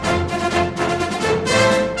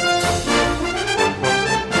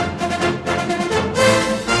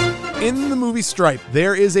movie Stripe,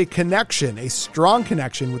 there is a connection, a strong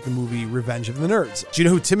connection with the movie Revenge of the Nerds. Do you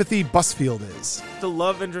know who Timothy Busfield is? The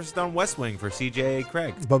love interest on West Wing for C.J.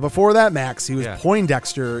 Craig. But before that, Max, he was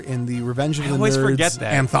Poindexter in the Revenge of the Nerds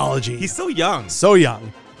anthology. He's so young. So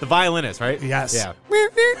young. The violinist, right? Yes. Yeah.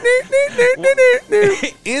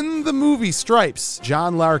 In the movie Stripes,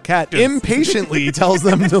 John Larroquette impatiently tells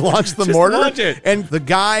them to launch the mortar. Launch it. And the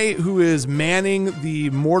guy who is manning the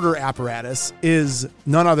mortar apparatus is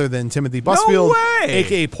none other than Timothy Busfield,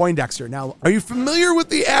 a.k.a. Poindexter. Now, are you familiar with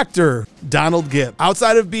the actor Donald Gibb?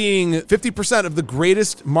 Outside of being 50% of the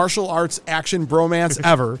greatest martial arts action bromance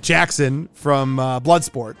ever, Jackson from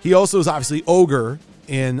Bloodsport, he also is obviously Ogre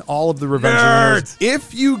in all of the Revenge of the Nerds.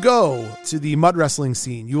 If you go to the mud wrestling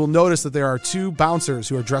scene, you will notice that there are two bouncers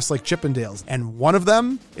who are dressed like Chippendales, and one of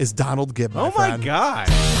them is Donald Gibb, my friend. My God.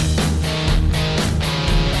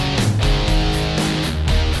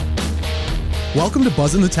 Welcome to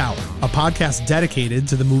Buzzn The Tower, a podcast dedicated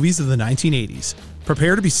to the movies of the 1980s.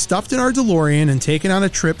 Prepare to be stuffed in our DeLorean and taken on a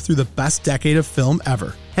trip through the best decade of film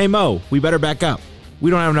ever. Hey, Mo, we better back up.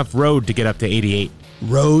 We don't have enough road to get up to 88.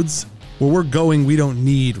 Roads? Where we're going, we don't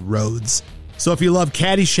need roads. So if you love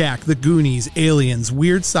Caddyshack, The Goonies, Aliens,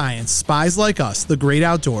 Weird Science, Spies Like Us, The Great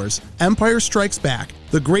Outdoors, Empire Strikes Back,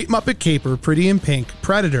 The Great Muppet Caper, Pretty in Pink,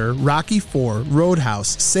 Predator, Rocky IV,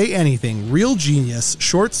 Roadhouse, Say Anything, Real Genius,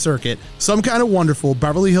 Short Circuit, Some Kind of Wonderful,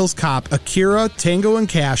 Beverly Hills Cop, Akira, Tango and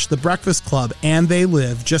Cash, The Breakfast Club, and They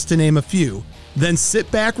Live, just to name a few, then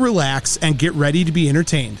sit back, relax, and get ready to be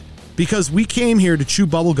entertained. Because we came here to chew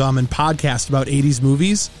bubblegum and podcast about 80s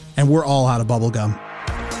movies, and we're all out of bubblegum.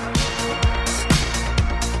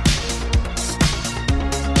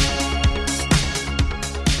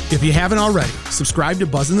 If you haven't already, subscribe to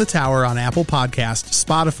Buzzn The Tower on Apple Podcasts,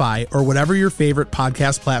 Spotify, or whatever your favorite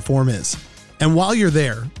podcast platform is. And while you're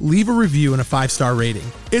there, leave a review and a 5-star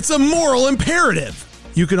rating. It's a moral imperative!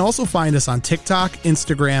 You can also find us on TikTok,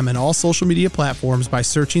 Instagram, and all social media platforms by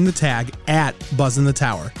searching the tag @Buzzn The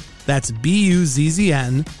Tower. That's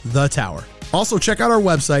BUZZN The Tower. Also, check out our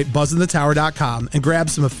website, buzzinthetower.com, and grab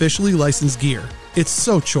some officially licensed gear. It's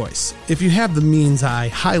so choice. If you have the means, I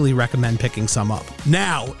highly recommend picking some up.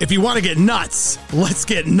 Now, if you want to get nuts, let's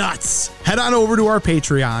get nuts. Head on over to our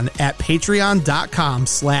Patreon at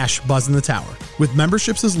patreon.com/buzzinthetower. With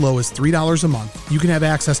memberships as low as $3 a month, you can have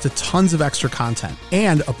access to tons of extra content,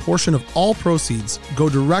 and a portion of all proceeds go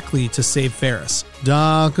directly to Save Ferris.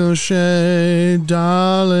 Dark shade,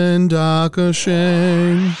 darling, dark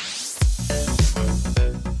shade.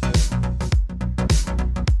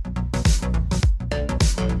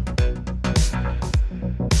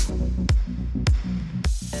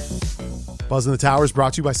 Buzzn The Tower is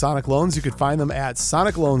brought to you by Sonic Loans. You can find them at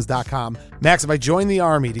sonicloans.com. Max, if I join the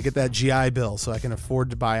Army to get that GI Bill so I can afford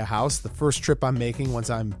to buy a house, the first trip I'm making once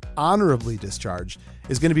I'm honorably discharged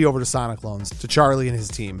is going to be over to Sonic Loans, to Charlie and his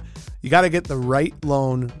team. You got to get the right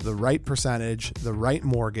loan, the right percentage, the right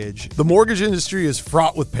mortgage. The mortgage industry is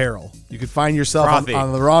fraught with peril. You could find yourself on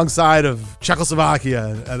the wrong side of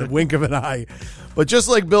Czechoslovakia at a wink of an eye. But just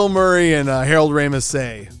like Bill Murray and Harold Ramis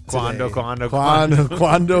say, Quando.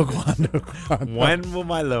 When will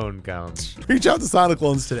my loan come? Reach out to Sonic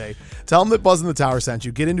Loans today. Tell them that Buzzn The Tower sent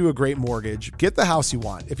you. Get into a great mortgage. Get the house you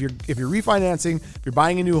want. If you're refinancing, if you're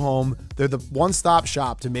buying a new home, they're the one-stop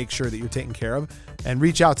shop to make sure that you're taken care of. And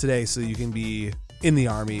reach out today so you can be in the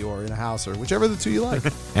Army or in a house or whichever of the two you like.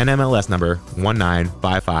 NMLS number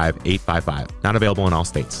 1955855. Not available in all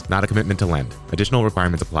states. Not a commitment to lend. Additional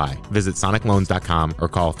requirements apply. Visit sonicloans.com or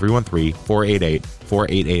call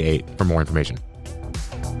 313-488-4888 for more information.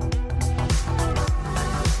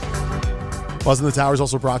 Buzzn The Tower is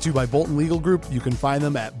also brought to you by Bolton Legal Group. You can find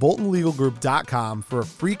them at boltonlegalgroup.com for a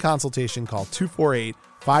free consultation. Call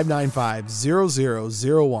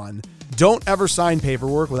 248-595-0001. Don't ever sign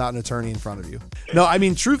paperwork without an attorney in front of you. No, I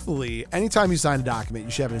mean, truthfully, anytime you sign a document,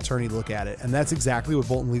 you should have an attorney look at it. And that's exactly what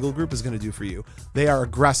Bolton Legal Group is going to do for you. They are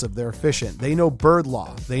aggressive. They're efficient. They know bird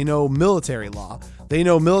law. They know military law. They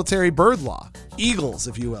know military bird law. Eagles,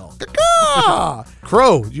 if you will.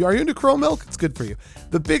 Crow. Are you into crow milk? It's good for you.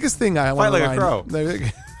 The biggest thing I want to remind a crow.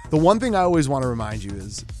 The one thing I always want to remind you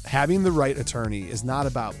is having the right attorney is not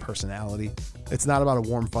about personality. It's not about a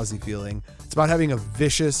warm, fuzzy feeling. It's about having a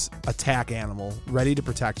vicious attack animal ready to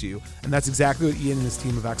protect you. And that's exactly what Ian and his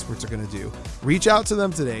team of experts are going to do. Reach out to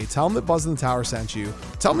them today. Tell them that Buzzn The Tower sent you.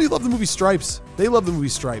 Tell them you love the movie Stripes. They love the movie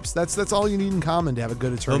Stripes. That's all you need in common to have a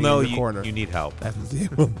good attorney in your corner. You need help.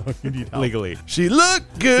 You need help. Legally. She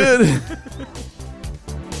looked good.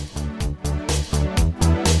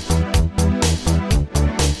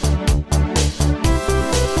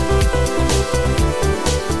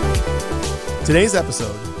 Today's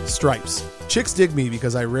episode, Stripes. Chicks dig me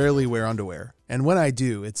because I rarely wear underwear, and when I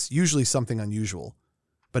do, it's usually something unusual.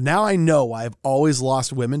 But now I know why I've always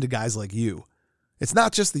lost women to guys like you. It's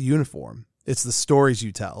not just the uniform, it's the stories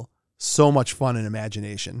you tell. So much fun and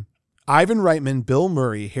imagination. Ivan Reitman, Bill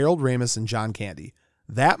Murray, Harold Ramis, and John Candy.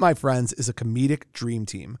 That, my friends, is a comedic dream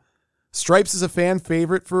team. Stripes is a fan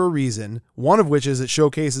favorite for a reason, one of which is it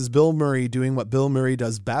showcases Bill Murray doing what Bill Murray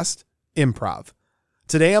does best, improv.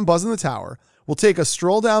 Today on Buzzn The Tower, we'll take a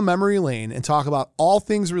stroll down memory lane and talk about all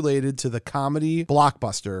things related to the comedy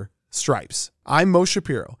blockbuster Stripes. I'm Mo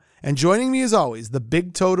Shapiro, and joining me as always, the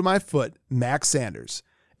big toe to my foot, Max Sanders.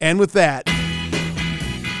 And with that,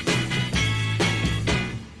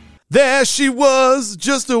 there she was,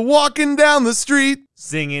 just walking down the street.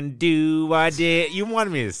 Singing, do I dare? You wanted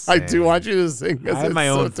me to sing. I do want you to sing. I have my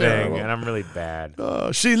own thing, terrible. and I'm really bad.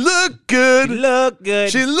 She looked good. She looked good.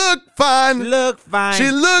 She looked fine. She looked fine. She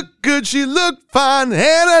looked good. She looked fine.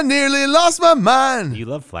 And I nearly lost my mind. You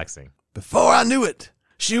love flexing. Before I knew it,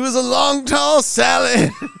 she was a long, tall Sally.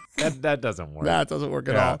 That doesn't work. That doesn't work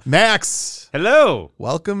at all. Max. Hello.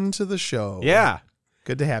 Welcome to the show. Yeah.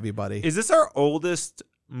 Good to have you, buddy. Is this our oldest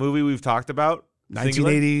movie we've talked about?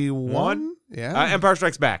 1981? Yeah. Empire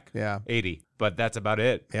Strikes Back. Yeah. 80. But that's about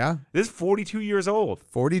it. Yeah. This is 42 years old.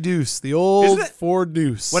 40 deuce. The old Ford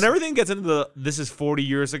deuce. When everything gets into the this is 40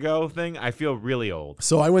 years ago thing, I feel really old.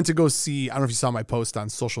 So I went to go see, I don't know if you saw my post on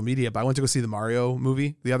social media, but I went to go see the Mario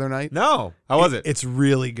movie the other night. No. How was it? It's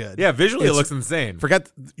really good. Yeah, visually it looks insane.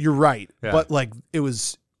 You're right. Yeah. But like it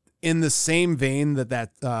was in the same vein that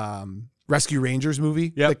Rescue Rangers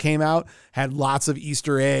movie that came out, had lots of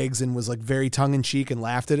Easter eggs and was like very tongue-in-cheek and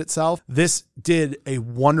laughed at itself. This did a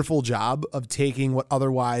wonderful job of taking what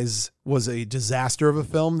otherwise was a disaster of a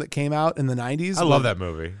film that came out in the 90s. I love that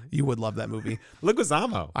movie. You would love that movie.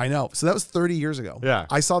 Leguizamo. I know. So that was 30 years ago. Yeah.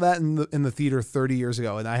 I saw that in the theater 30 years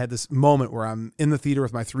ago, and I had this moment where I'm in the theater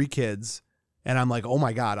with my 3 kids, and I'm like, oh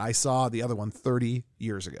my God, I saw the other one 30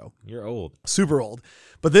 years ago. You're old. Super old.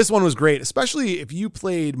 But this one was great, especially if you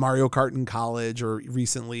played Mario Kart in college or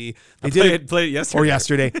recently. I played it yesterday. Or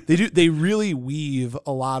yesterday. They really weave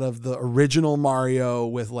a lot of the original Mario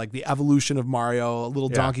with like the evolution of Mario, a little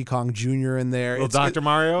Donkey Kong Jr. in there. Little Dr.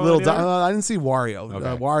 Mario? I didn't see Wario.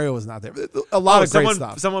 Okay. Wario was not there. A lot of great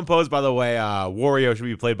stuff. Someone posed, by the way, Wario should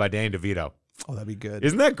be played by Danny DeVito. Oh, that'd be good.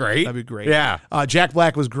 Isn't that great? That'd be great. Yeah. Jack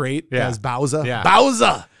Black was great as Bowser. Yeah.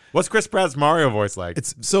 Bowser! What's Chris Pratt's Mario voice like?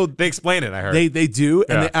 They explain it, I heard. They do.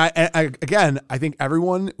 Yeah. And I think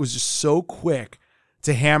everyone was just so quick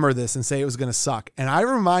to hammer this and say it was going to suck. And I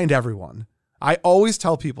remind everyone, I always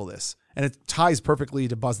tell people this, and it ties perfectly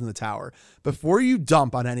to Buzzn The Tower. Before you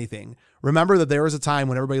dump on anything, remember that there was a time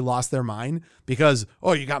when everybody lost their mind because,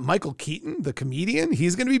 you got Michael Keaton, the comedian.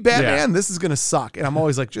 He's going to be Batman. Yeah. This is going to suck. And I'm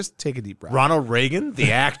always like, just take a deep breath. Ronald Reagan,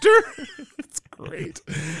 the actor? It's great.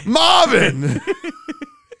 Marvin!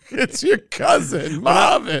 It's your cousin,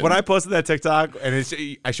 Marvin. When I posted that TikTok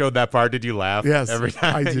and I showed that part, did you laugh? Yes. Every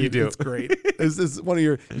time I do. You do. It's great. This is one of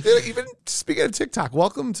your, even speaking of TikTok,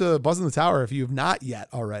 welcome to Buzzn The Tower if you have not yet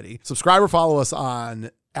already. Subscribe or follow us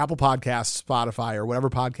on Apple Podcasts, Spotify, or whatever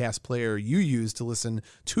podcast player you use to listen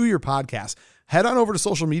to your podcast. Head on over to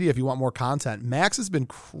social media if you want more content. Max has been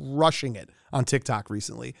crushing it on TikTok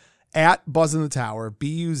recently. At Buzzn The Tower,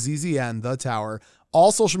 BUZZN The Tower.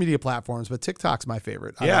 All social media platforms, but TikTok's my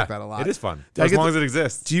favorite. I like that a lot. It is fun. As long as it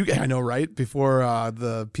exists. I know, right? Before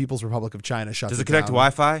the People's Republic of China shuts it down. Does it connect to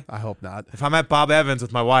Wi-Fi? I hope not. If I'm at Bob Evans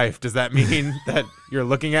with my wife, does that mean that you're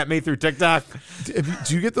looking at me through TikTok?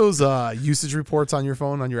 Do you get those usage reports on your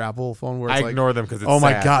phone, on your Apple phone? Where it's ignore them because it's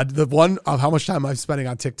my sad. God. The one of how much time I'm spending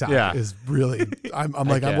on TikTok is really, I'm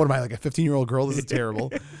like, what am I, like a 15-year-old girl? This is terrible.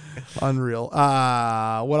 Unreal.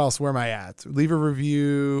 What else? Where am I at? Leave a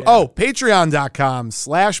review. Yeah.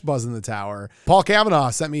 Patreon.com/Buzzn The Tower. Paul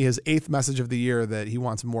Kavanaugh sent me his 8th message of the year that he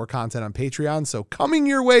wants more content on Patreon. So coming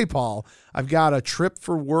your way, Paul. I've got a trip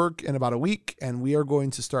for work in about a week, and we are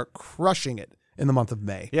going to start crushing it in the month of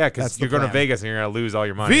May. Yeah, because you're going to Vegas and you're going to lose all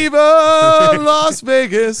your money. Viva Las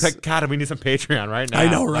Vegas. Like, God, we need some Patreon right now. I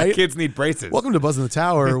know, right? My kids need braces. Welcome to Buzzn The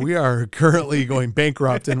Tower. We are currently going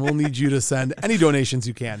bankrupt, and we'll need you to send any donations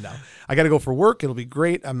you can now. I got to go for work. It'll be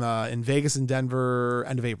great. I'm in Vegas and Denver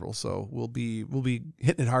end of April, so we'll be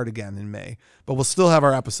hitting it hard again in May. But we'll still have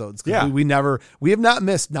our episodes. Yeah. We have not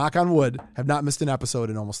missed, knock on wood, have not missed an episode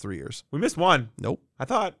in almost 3 years. We missed one. Nope. I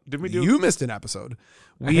thought, didn't we do? You missed an episode.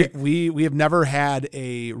 We have never had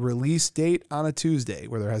a release date on a Tuesday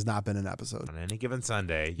where there has not been an episode. On any given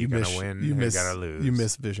Sunday, you're going to win, you're going to lose. You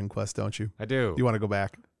miss Vision Quest, don't you? I do. You want to go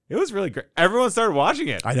back? It was really great. Everyone started watching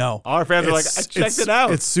it. I know. All our fans are like, I checked it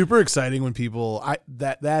out. It's super exciting when people,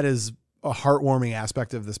 that is a heartwarming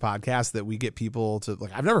aspect of this podcast that we get people to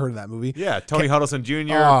like. I've never heard of that movie. Yeah, Tony Huddleston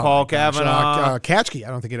Jr., Paul Kavanaugh, Katchke. I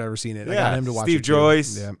don't think he'd ever seen it. Yeah. I got him to watch Steve it.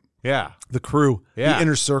 Joyce. Yeah. Yeah. The crew. Yeah. The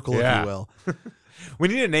inner circle, if you will. We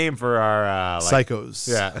need a name for our psychos.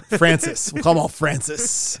 Yeah. Francis. We'll call them all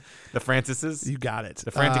Francis. The Francises. You got it.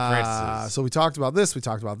 The frantic Francises. So we talked about this. We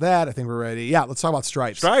talked about that. I think we're ready. Yeah, let's talk about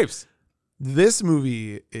Stripes. Stripes. This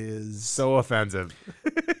movie is so offensive.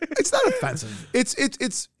 It's not offensive.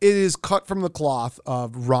 It is cut from the cloth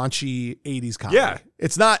of raunchy 80s comedy. Yeah.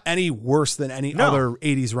 It's not any worse than any other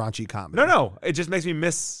 80s raunchy comedy. No. It just makes me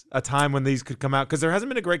miss a time when these could come out because there hasn't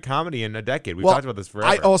been a great comedy in a decade. We've talked about this forever.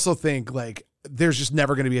 I also think like there's just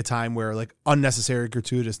never going to be a time where like unnecessary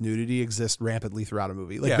gratuitous nudity exists rampantly throughout a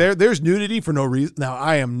movie. Like there's nudity for no reason. Now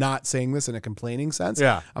I am not saying this in a complaining sense.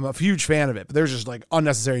 Yeah. I'm a huge fan of it, but there's just like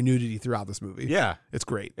unnecessary nudity throughout this movie. Yeah. It's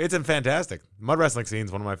great. It's fantastic. Mud wrestling scene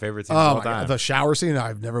is one of my favorite scenes of all time. God. The shower scene,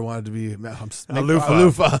 I've never wanted to be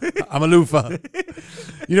aloofa. I'm a loofah.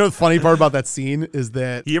 You know the funny part about that scene is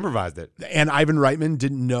that he improvised it. And Ivan Reitman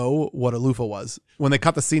didn't know what a loofah was. When they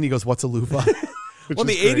cut the scene, he goes, "What's a loofah?" Well, in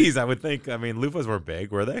the 80s, I would think, loofahs were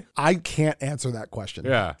big, were they? I can't answer that question.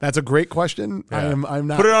 Yeah. That's a great question. Yeah. I'm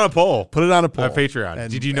not. Put it on a poll. Put it on a poll. On Patreon.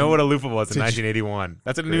 Did you know what a loofah was in 1981?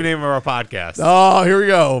 That's a new name of our podcast. Oh, here we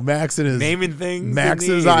go. Max and his naming things.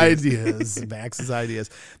 Max's ideas. Max's ideas.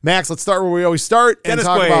 Max, let's start where we always start and Dennis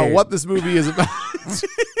talk Quaid. about what this movie is about.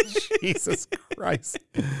 Jesus Christ.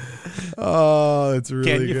 Oh, it's really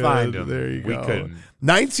good. Can you find him? There you go. We couldn't.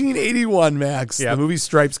 1981, Max. Yep. The movie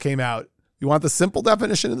Stripes came out. You want the simple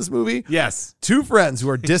definition of this movie? Yes. Two friends who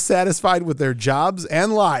are dissatisfied with their jobs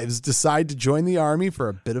and lives decide to join the army for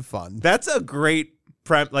a bit of fun. That's a great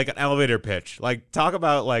like an elevator pitch. Like talk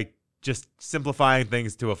about like just simplifying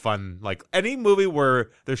things to a fun, like any movie where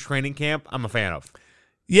there's training camp, I'm a fan of.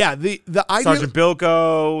 Yeah, the idea. Sergeant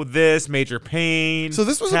Bilko, Major Payne. So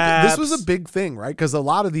this was a big thing, right? Because a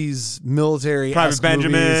lot of these military Private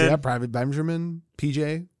Benjamin, Private Benjamin,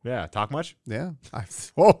 PJ. Yeah, talk much? Yeah.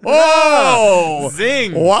 Oh,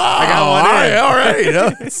 zing! Wow! I got one in. All right.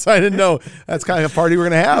 I didn't know that's kind of a party we're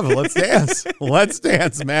gonna have. Let's dance. Let's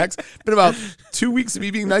dance, Max. Been about 2 weeks of me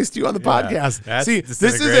being nice to you on the podcast. See, this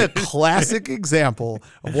is a classic example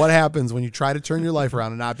of what happens when you try to turn your life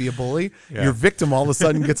around and not be a bully. Yeah. Your victim all of a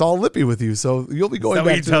sudden gets all lippy with you. So you'll be going back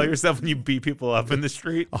back what you tell yourself when you beat people up in the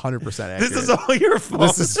street. 100% accurate. This is all your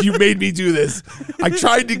fault. You made me do this. I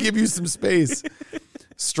tried to give you some space.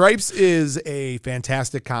 Stripes is a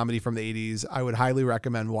fantastic comedy from the 80s. I would highly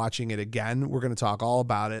recommend watching it again. We're going to talk all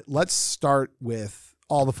about it. Let's start with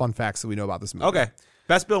all the fun facts that we know about this movie. Okay.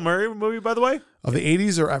 Best Bill Murray movie, by the way? Of the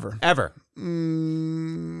 80s or ever? Ever. I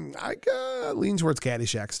lean towards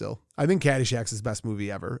Caddyshack still. I think Caddyshack's his best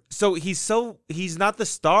movie ever. So he's not the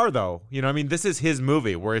star, though. You know what I mean? This is his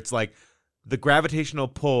movie where it's like the gravitational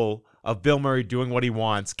pull of Bill Murray doing what he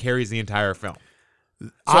wants carries the entire film. So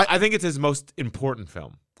I think it's his most important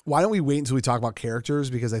film. Why don't we wait until we talk about characters?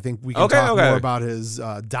 Because I think we can talk more about his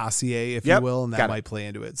dossier, if you will, and that might play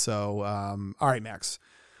into it. So, all right, Max.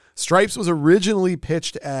 Stripes was originally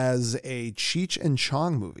pitched as a Cheech and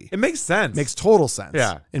Chong movie. It makes sense. Makes total sense.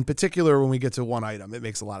 Yeah. In particular, when we get to one item, it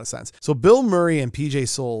makes a lot of sense. So Bill Murray and PJ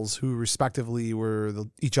Souls, who respectively were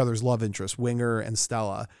each other's love interests, Winger and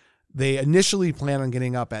Stella, they initially plan on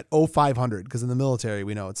getting up at 0500 because in the military,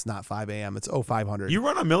 we know it's not 5 a.m. It's 0500. You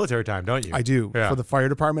run on military time, don't you? I do. Yeah. For the fire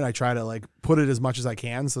department, I try to like put it as much as I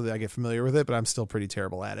can so that I get familiar with it, but I'm still pretty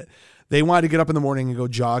terrible at it. They wanted to get up in the morning and go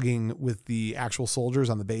jogging with the actual soldiers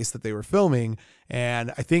on the base that they were filming.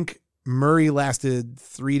 And I think Murray lasted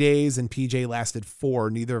 3 days and PJ lasted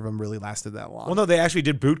 4. Neither of them really lasted that long. Well, no, they actually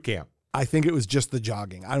did boot camp. I think it was just the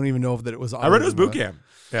jogging. I don't even know if that it was. I read it was boot camp.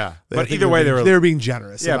 Yeah, but either way, they were being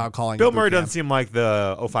generous about calling. Bill it Murray boot camp. doesn't seem like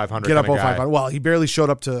the 0500. Get up 0500. Well, he barely showed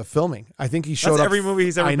up to filming. I think he showed up every movie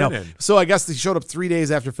he's ever been in. So I guess he showed up 3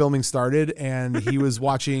 days after filming started, and he was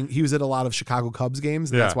watching. He was at a lot of Chicago Cubs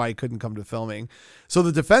games, and that's why he couldn't come to filming. So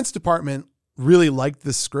the Defense Department really liked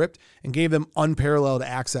this script and gave them unparalleled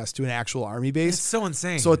access to an actual army base. It's so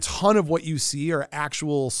insane. So a ton of what you see are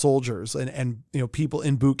actual soldiers and people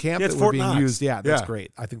in boot camp that were being used. Yeah, that's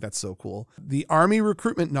great. I think that's so cool. The army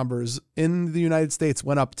recruitment numbers in the United States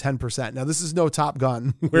went up 10%. Now this is no Top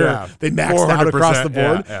Gun where they maxed out across the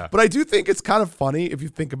board. But I do think it's kind of funny if you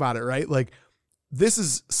think about it, right? Like this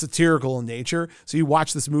is satirical in nature. So you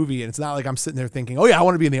watch this movie and it's not like I'm sitting there thinking, oh yeah, I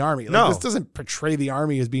want to be in the army. Like, no. This doesn't portray the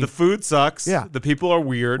army as being... The food sucks. Yeah. The people are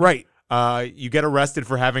weird. Right. You get arrested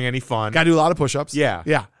for having any fun. Got to do a lot of push-ups. Yeah.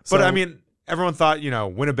 Yeah. But I mean, everyone thought,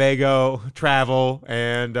 Winnebago, travel,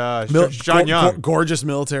 and Sean Young. Gorgeous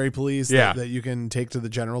military police that you can take to the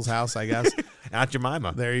general's house, I guess. Aunt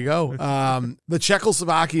Jemima. There you go. The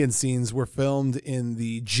Czechoslovakian scenes were filmed in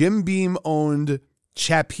the Jim Beam-owned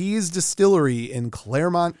Chappies Distillery in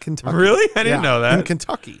Claremont, Kentucky. Really? I didn't know that. In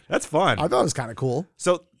Kentucky. That's fun. I thought it was kind of cool.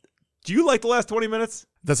 So, do you like the last 20 minutes?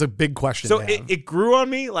 That's a big question. So it grew on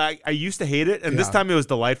me. Like, I used to hate it, and this time it was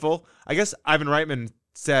delightful. I guess Ivan Reitman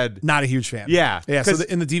said... Not a huge fan. Yeah. Yeah, so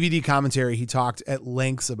in the DVD commentary, he talked at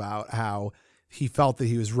lengths about how he felt that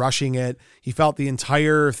he was rushing it. He felt the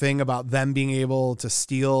entire thing about them being able to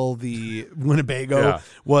steal the Winnebago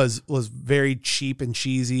was very cheap and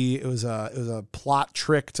cheesy. It was a plot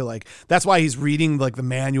trick to like. That's why he's reading like the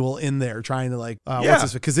manual in there, trying to like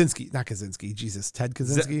what's this? Not Kaczynski. Jesus, Ted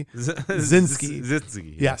Kaczynski.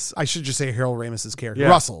 Zinski. Yes, I should just say Harold Ramis's character.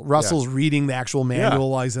 Yeah. Russell's reading the actual manual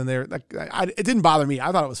while he's in there. It didn't bother me.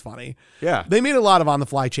 I thought it was funny. Yeah, they made a lot of on the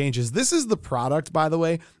fly changes. This is the product, by the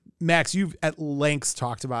way. Max, you've at lengths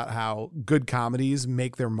talked about how good comedies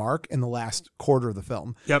make their mark in the last quarter of the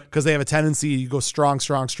film. Yep. Because they have a tendency to go strong,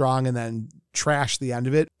 and then trash the end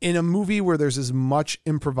of it. In a movie where there's as much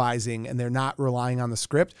improvising and they're not relying on the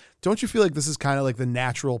script, don't you feel like this is kind of like the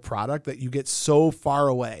natural product that you get so far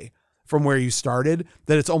away from where you started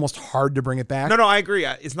that it's almost hard to bring it back? No, I agree.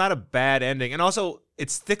 It's not a bad ending. And also, it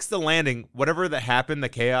sticks the landing. Whatever that happened, the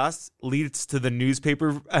chaos leads to the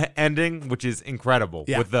newspaper ending, which is incredible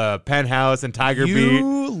with the penthouse and Tiger Beat.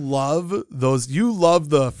 You love those. You love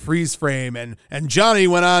the freeze frame and Johnny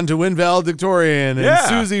went on to win valedictorian and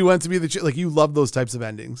Susie went to be the like. You love those types of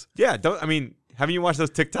endings. Yeah. Haven't you watched those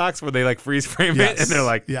TikToks where they like freeze frame it and they're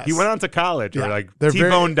like, he went on to college or like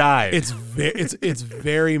T-Bone died. It's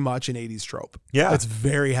very much an 80s trope. Yeah. It's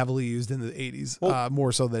very heavily used in the 80s,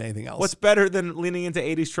 more so than anything else. What's better than leaning into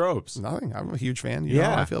 80s tropes? Nothing. I'm a huge fan. You know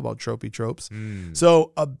how I feel about tropey tropes.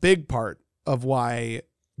 So a big part of why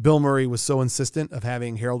Bill Murray was so insistent of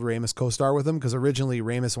having Harold Ramis co-star with him, because originally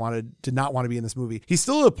Ramis did not want to be in this movie. He's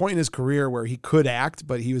still at a point in his career where he could act,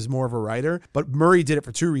 but he was more of a writer. But Murray did it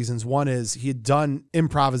for two reasons. One is he had done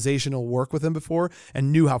improvisational work with him before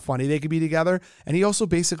and knew how funny they could be together. And he also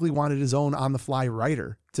basically wanted his own on-the-fly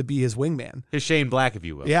writer to be his wingman. His Shane Black, if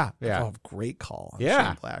you will. Yeah. Oh, great call on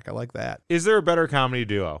Shane Black. I like that. Is there a better comedy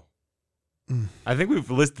duo? I think we've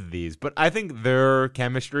listed these, but I think their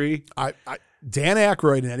chemistry... Dan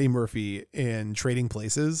Aykroyd and Eddie Murphy in Trading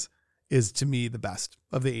Places is, to me, the best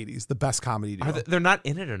of the 80s, the best comedy duo. They're not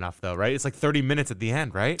in it enough, though, right? It's like 30 minutes at the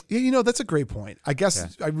end, right? Yeah, that's a great point. I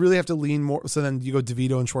guess I really have to lean more. So then you go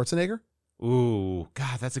DeVito and Schwarzenegger? Ooh,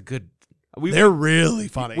 God, that's a good... They're really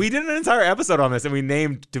funny. We did an entire episode on this, and we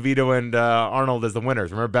named DeVito and Arnold as the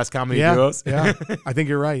winners. Remember best comedy duos? Yeah, I think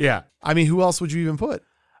you're right. Yeah. I mean, who else would you even put?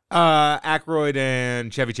 Aykroyd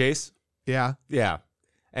and Chevy Chase. Yeah. Yeah.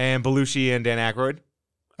 And Belushi and Dan Aykroyd.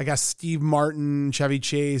 I guess Steve Martin, Chevy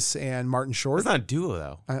Chase, and Martin Short. It's not a duo,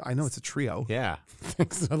 though. I know it's a trio. Yeah.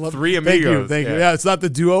 Thanks. I love Three amigos. Thank you. Yeah, it's not the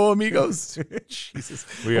duo amigos. Jesus.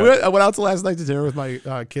 We went out to last night to dinner with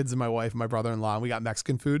my kids and my wife and my brother-in-law, and we got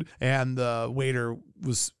Mexican food, and the waiter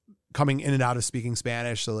was coming in and out of speaking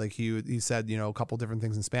Spanish. So like he said, a couple different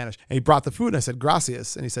things in Spanish, and he brought the food and I said,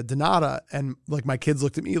 gracias. And he said, de nada. And like my kids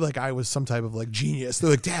looked at me like I was some type of like genius. They're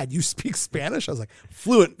like, Dad, you speak Spanish? I was like,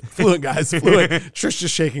 fluent guys, fluent. Trish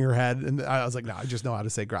just shaking her head. And I was like, no, I just know how to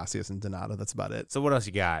say gracias and de nada. That's about it. So what else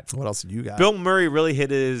you got? What else did you got? Bill Murray really hit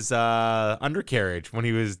his undercarriage when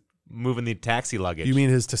he was moving the taxi luggage. You mean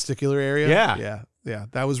his testicular area? Yeah. Yeah.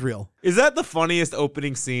 That was real. Is that the funniest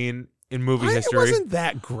opening scene in movie history? It wasn't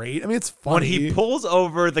that great. I mean, it's funny. When he pulls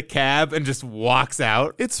over the cab and just walks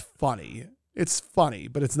out. It's funny. It's funny,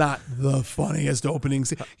 but it's not the funniest opening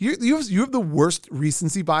scene. You have the worst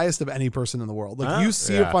recency bias of any person in the world. Like you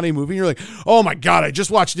see a funny movie and you're like, oh my God, I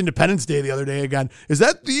just watched Independence Day the other day again. Is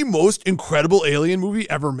that the most incredible alien movie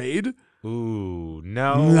ever made? Ooh,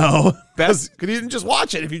 no. No. Best, you didn't just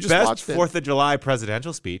watch it if you just watched it. 4th of July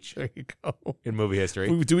presidential speech. There you go. In movie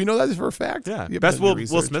history. Do we know that for a fact? Yeah. Best Will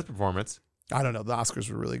Smith performance. I don't know. The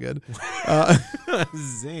Oscars were really good.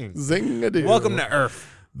 Zing. Zing-a-doo. Welcome to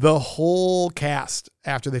Earth. The whole cast,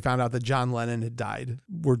 after they found out that John Lennon had died,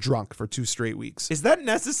 were drunk for 2 straight weeks. Is that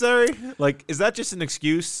necessary? Like, is that just an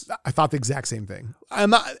excuse? I thought the exact same thing. I'm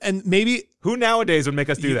not, and maybe who nowadays would make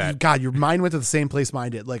us do that? God, your mind went to the same place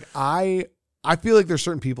mine did. Like I feel like there's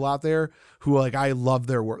certain people out there who like I love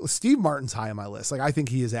their work. Steve Martin's high on my list. Like I think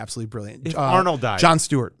he is absolutely brilliant. If Arnold died, Jon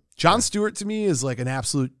Stewart to me is like an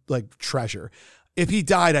absolute like treasure. if he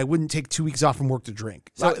died, I wouldn't take 2 weeks off from work to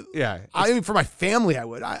drink. So, I mean, for my family, I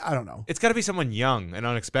would. I don't know. It's got to be someone young and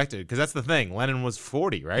unexpected, because that's the thing. Lennon was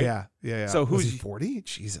 40, right? Yeah. So was he 40?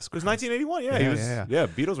 Jesus Christ. It was 1981. Yeah,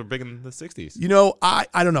 Beatles were big in the 60s. You know, I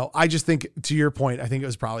don't know. I just think, to your point, I think it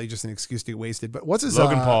was probably just an excuse to get wasted. But what's his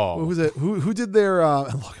Logan Paul? Who was it? Who did their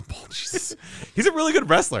Logan Paul? Jesus, he's a really good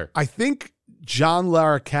wrestler. I think John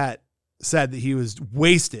Larroquette said that he was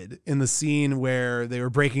wasted in the scene where they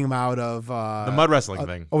were breaking him out of the mud wrestling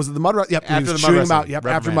thing. Oh, was it the mud wrestling? Yep, after he was the chewing mud him out. wrestling. Yep,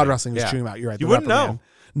 after mud wrestling, he was chewing him out. You're right. You wouldn't know.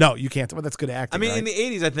 No, you can't. But that's good acting. I mean, right? in the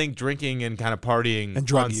 80s, I think drinking and kind of partying and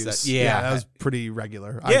drug on use. set, that was pretty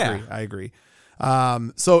regular. I agree.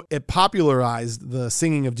 So it popularized the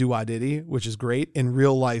singing of Doo-Wah Diddy, which is great, in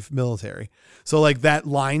real life military. So like that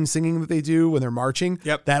line singing that they do when they're marching,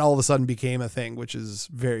 that all of a sudden became a thing, which is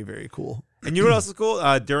very, very cool. And you know what else is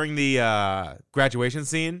cool? During the graduation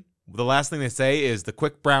scene, the last thing they say is the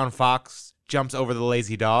quick brown fox jumps over the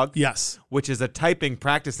lazy dog. Yes. Which is a typing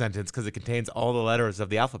practice sentence because it contains all the letters of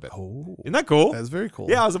the alphabet. Oh. Isn't that cool? That's very cool.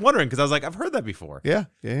 Yeah, I was wondering because I was like, I've heard that before. Yeah.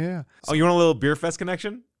 Oh, you want a little Beer Fest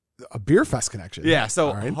connection? A Beer Fest connection? Yeah,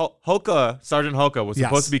 so right. Sergeant Hulka was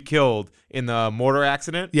supposed to be killed in the mortar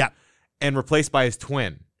accident. Yeah. And replaced by his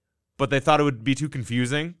twin. But they thought it would be too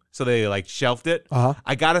confusing, so they like shelved it.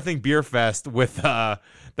 I gotta think Beer Fest with the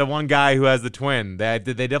one guy who has the twin. They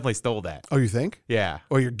definitely stole that. Oh, you think? Yeah.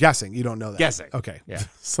 Or you're guessing. You don't know that. Guessing. Okay. Yeah.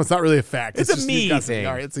 So it's not really a fact. It's a me thing.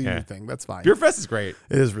 All right, it's a you thing. That's fine. Beer Fest is great.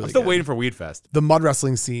 It is really. I'm still good. waiting for Weed Fest. The mud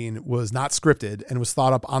wrestling scene was not scripted and was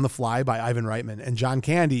thought up on the fly by Ivan Reitman and John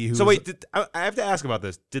Candy. So wait, I have to ask about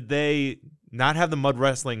this. Did they not have the mud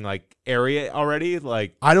wrestling like area already?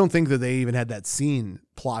 Like, I don't think that they even had that scene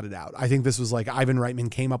plotted out. I think this was like Ivan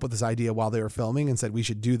Reitman came up with this idea while they were filming and said we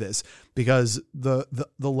should do this because the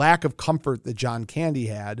lack of comfort that John Candy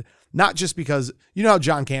had, not just because you know how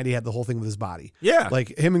John Candy had the whole thing with his body. Yeah.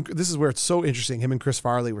 Like him and this is where it's so interesting. Him and Chris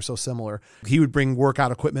Farley were so similar. He would bring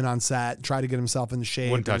workout equipment on set, try to get himself in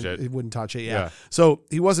shape. Wouldn't touch it. He wouldn't touch it. Yeah. So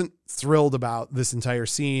he wasn't thrilled about this entire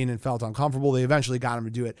scene and felt uncomfortable. They eventually got him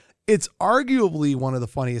to do it. It's arguably one of the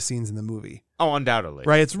funniest scenes in the movie. Oh, undoubtedly.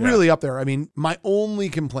 Right? It's really up there. I mean, my only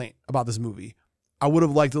complaint about this movie, I would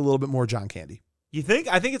have liked a little bit more John Candy. You think?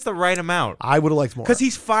 I think it's the right amount. I would have liked more. Because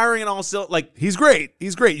he's firing and also like he's great.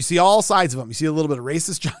 He's great. You see all sides of him. You see a little bit of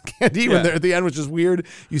racist John Candy when they're at the end, which is weird.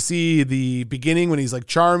 You see the beginning when he's like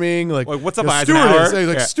charming, like what's up, Eisenhower? Stewardess?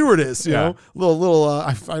 Like stewardess, you know, little.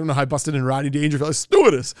 I don't know how I busted in Rodney Dangerfield. Like,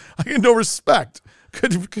 stewardess. I get no respect.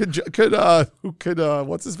 Could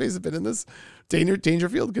what's his face have been in this?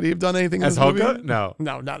 Dangerfield? Could he have done anything as in this Hulka? movie? No,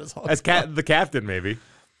 not as Hulka. As the captain, maybe.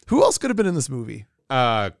 Who else could have been in this movie?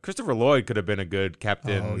 Christopher Lloyd could have been a good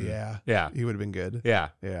captain. Oh yeah, he would have been good.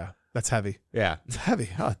 Yeah. That's heavy. Yeah, it's heavy.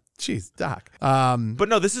 Oh, jeez, Doc. But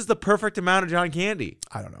no, this is the perfect amount of John Candy.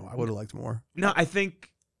 I don't know. I would have liked more. No, I think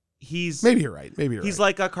he's maybe you're right. He's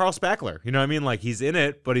like a Carl Spackler. You know what I mean? Like he's in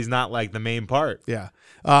it, but he's not like the main part. Yeah.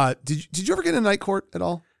 Did you ever get a Night Court at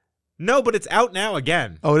all? No, but it's out now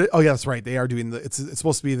again. Oh yeah, that's right. They are doing it's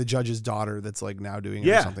supposed to be the judge's daughter that's like now doing it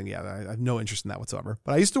or something. Yeah, I have no interest in that whatsoever.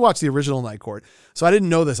 But I used to watch the original Night Court, so I didn't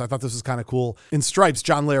know this. I thought this was kind of cool. In Stripes,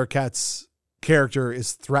 John Larroquette's character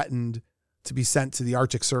is threatened to be sent to the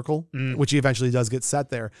Arctic Circle, which he eventually does get set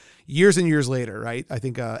there. Years and years later, right? I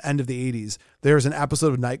think end of the 80s, there's an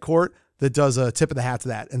episode of Night Court that does a tip of the hat to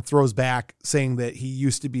that and throws back saying that he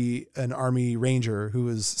used to be an Army Ranger who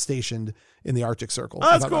was stationed in the Arctic Circle. Oh,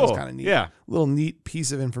 that's cool. That was kind of neat. Yeah. Little neat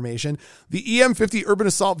piece of information. The EM50 urban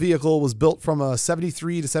assault vehicle was built from a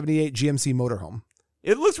 73 to 78 GMC motorhome.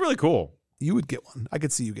 It looks really cool. You would get one. I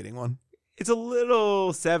could see you getting one. It's a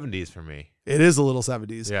little 70s for me. It is a little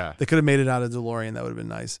 70s. Yeah. They could have made it out of DeLorean. That would have been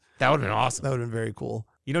nice. That would have been awesome. That would have been very cool.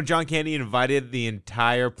 You know, John Candy invited the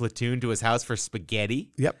entire platoon to his house for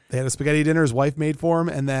spaghetti. Yep. They had a spaghetti dinner his wife made for him.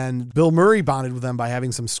 And then Bill Murray bonded with them by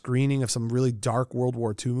having some screening of some really dark World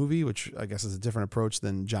War II movie, which I guess is a different approach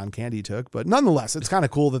than John Candy took. But nonetheless, it's kind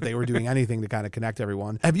of cool that they were doing anything to kind of connect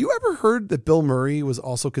everyone. Have you ever heard that Bill Murray was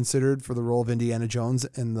also considered for the role of Indiana Jones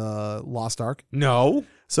in the Lost Ark? No.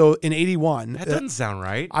 So in 81. That doesn't sound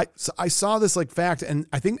right. I saw this like fact, and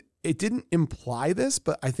I think it didn't imply this,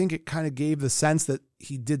 but I think it kind of gave the sense that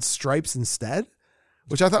he did Stripes instead,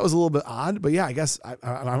 which I thought was a little bit odd. But yeah, I guess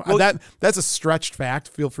that's a stretched fact.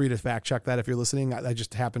 Feel free to fact check that if you're listening. I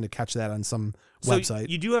just happened to catch that on some website.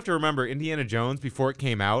 You do have to remember, Indiana Jones, before it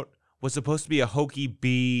came out, was supposed to be a hokey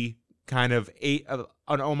B kind of an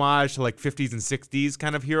homage to like 50s and 60s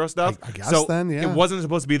kind of hero stuff. I guess then, yeah. It wasn't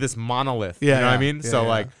supposed to be this monolith. Yeah, you know what I mean? Yeah,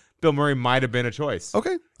 like Bill Murray might have been a choice.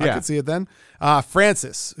 Okay, I could see it then.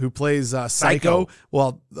 Francis, who plays Psycho.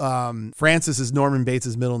 Well, Francis is Norman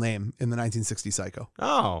Bates' middle name in the 1960 Psycho.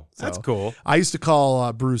 Oh, that's cool. I used to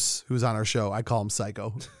call Bruce, who's on our show, I call him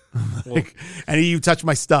Psycho. And you touch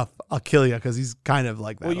my stuff, I'll kill you, because he's kind of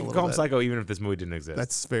like that. Well, you can call him Psycho even if this movie didn't exist.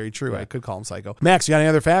 That's very true. I could call him Psycho. Max, you got any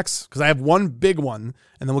other facts? Because I have one big one,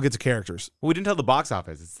 and then we'll get to characters. Well, we didn't tell the box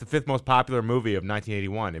office. It's the 5th most popular movie of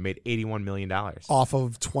 1981. It made $81 million. Off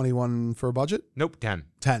of 21 for a budget? Nope, 10.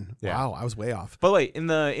 10. Yeah. Wow, I was way off. But wait, in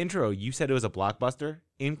the intro, you said it was a blockbuster.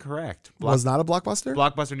 Incorrect. Was not a blockbuster?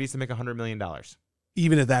 Blockbuster needs to make $100 million.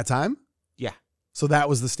 Even at that time? Yeah. So that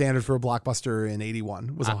was the standard for a blockbuster in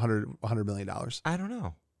 81, was $100 million. I don't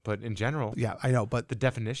know. But in general. Yeah, I know. But the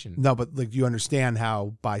definition. No, but like you understand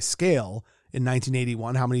how by scale in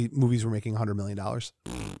 1981, how many movies were making $100 million?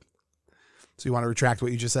 So you want to retract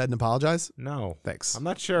what you just said and apologize? No. Thanks. I'm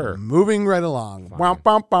not sure. Moving right along. Max. Oh,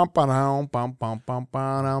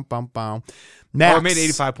 it made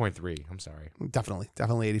 85.3. I'm sorry. Definitely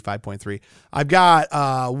 85.3. I've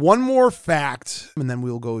got one more fact, and then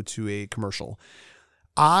we'll go to a commercial.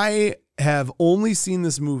 I have only seen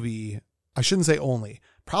this movie. I shouldn't say only.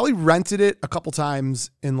 Probably rented it a couple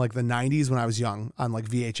times in like the 90s when I was young on like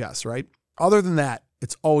VHS, right? Other than that,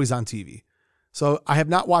 it's always on TV. So I have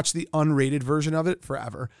not watched the unrated version of it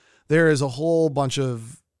forever. There is a whole bunch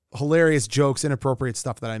of hilarious jokes, inappropriate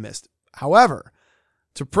stuff that I missed. However,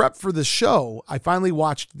 to prep for the show, I finally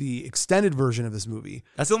watched the extended version of this movie.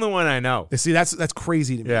 That's the only one I know. See, that's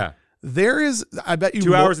crazy to me. Yeah. There is, I bet you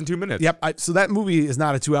 2 hours and 2 minutes. Yep. So that movie is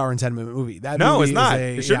not a 2 hour and 10 minute movie. No, it's not.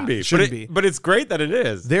 It shouldn't be. Shouldn't be. But it's great that it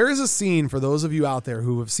is. There is a scene for those of you out there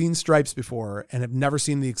who have seen Stripes before and have never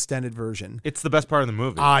seen the extended version. It's the best part of the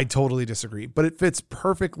movie. I totally disagree, but it fits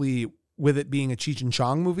perfectly with it being a Cheech and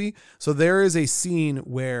Chong movie. So there is a scene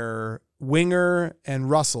where Winger and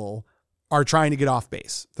Russell are trying to get off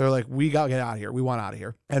base. They're like, we got to get out of here. We want out of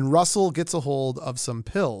here. And Russell gets a hold of some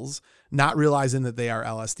pills, not realizing that they are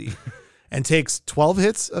LSD. And takes 12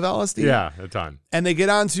 hits of LSD. Yeah, a ton. And they get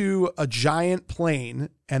onto a giant plane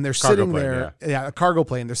and they're sitting there. Yeah, a cargo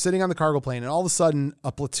plane. They're sitting on the cargo plane and all of a sudden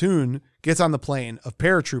a platoon gets on the plane of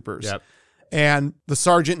paratroopers. Yep. And the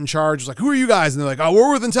sergeant in charge is like, who are you guys? And they're like, oh,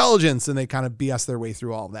 we're with intelligence. And they kind of BS their way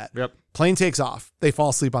through all of that. Yep. Plane takes off. They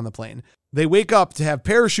fall asleep on the plane. They wake up to have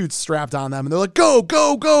parachutes strapped on them and they're like, go,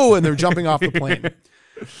 go, go. And they're jumping off the plane.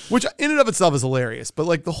 Which in and of itself is hilarious. But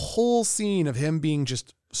like the whole scene of him being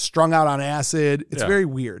just strung out on acid, it's very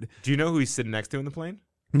weird. Do you know who he's sitting next to in the plane?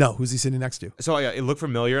 No, who's he sitting next to? So it looked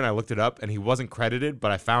familiar and I looked it up and he wasn't credited,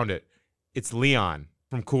 but I found it. It's Leon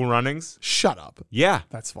from Cool Runnings. Shut up. Yeah.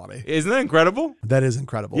 That's funny. Isn't that incredible? That is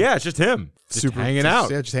incredible. Yeah, it's just him. Just hanging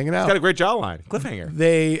out. Yeah, just hanging out. He's got a great jawline. Cliffhanger.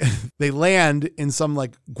 They land in some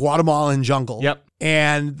like Guatemalan jungle. Yep.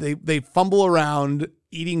 And they fumble around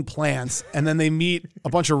eating plants, and then they meet a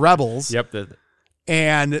bunch of rebels. Yep.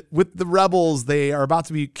 And with the rebels, they are about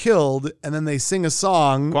to be killed, and then they sing a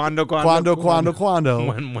song. Quando.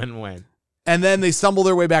 When. And then they stumble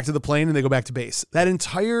their way back to the plane, and they go back to base. That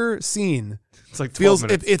entire scene, it's like 12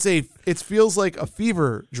 minutes. It feels like a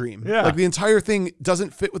fever dream. Yeah. Like the entire thing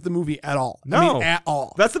doesn't fit with the movie at all. No. I mean, at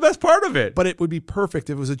all. That's the best part of it. But it would be perfect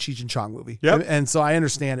if it was a Cheech and Chong movie. Yep. And so I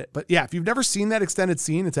understand it. But yeah, if you've never seen that extended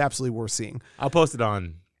scene, it's absolutely worth seeing. I'll post it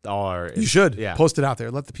on all our... You should. Yeah. Post it out there.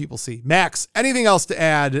 Let the people see. Max, anything else to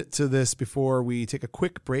add to this before we take a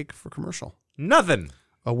quick break for commercial? Nothing.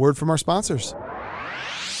 A word from our sponsors.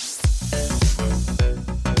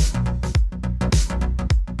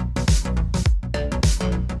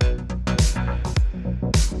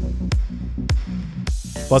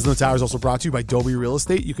 Buzzn The Tower is also brought to you by Dobie Real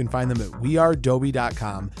Estate. You can find them at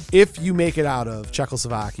wearedobie.com. If you make it out of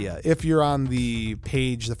Czechoslovakia, if you're on the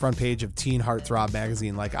front page of Teen Heartthrob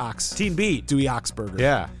magazine like Teen Beat, Dewey Oxberger,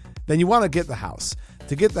 yeah, then you want to get the house.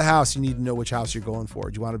 To get the house, you need to know which house you're going for.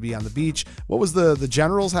 Do you want to be on the beach? What was the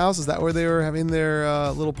General's house? Is that where they were having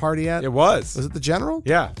their little party at? It was. Was it the General?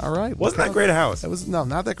 Yeah. All right. Wasn't that great a house? It was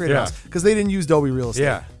not that great a house because they didn't use Dobie Real Estate.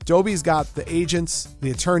 Yeah. Dobie's got the agents,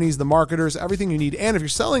 the attorneys, the marketers, everything you need. And if you're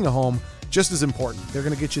selling a home, just as important, they're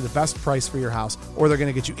going to get you the best price for your house, or they're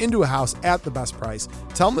going to get you into a house at the best price.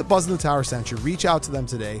 Tell them that Buzzn The Tower sent you. Reach out to them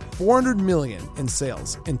today. $400 million in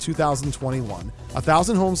sales in 2021.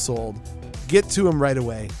 1,000 homes sold. Get to them right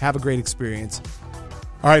away. Have a great experience.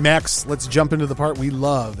 All right, Max, let's jump into the part we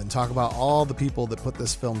love and talk about all the people that put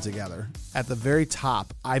this film together. At the very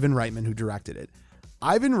top, Ivan Reitman, who directed it.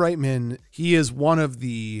 Ivan Reitman, he is one of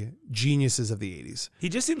the geniuses of the 80s. He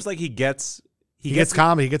just seems like he gets He gets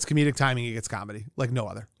comedy. He gets comedic timing. He gets comedy like no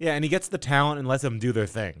other. Yeah, and he gets the talent and lets them do their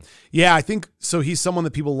thing. Yeah, I think so. He's someone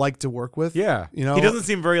that people like to work with. Yeah. You know, he doesn't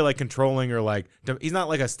seem very like controlling or like, he's not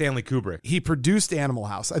like a Stanley Kubrick. He produced Animal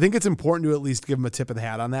House. I think it's important to at least give him a tip of the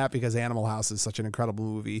hat on that because Animal House is such an incredible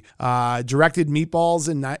movie. Directed Meatballs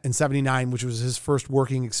in 79, which was his first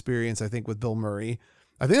working experience, I think, with Bill Murray.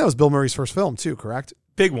 I think that was Bill Murray's first film too, correct?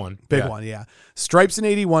 Big one. Big one, yeah. Stripes in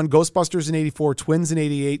 81, Ghostbusters in 84, Twins in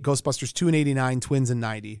 88, Ghostbusters 2 in 89, Twins in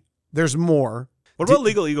 90. There's more. What about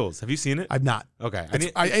Legal Eagles? Have you seen it? I've not. Okay.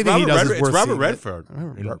 I think he does his worth It's Robert seeing Redford.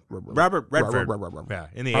 Robert Redford. Yeah,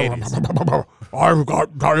 in the 80s. I've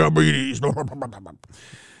got diabetes.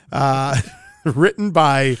 Written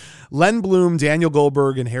by Len Bloom, Daniel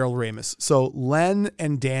Goldberg, and Harold Ramis. So Len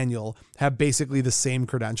and Daniel have basically the same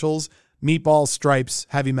credentials. Meatballs, Stripes,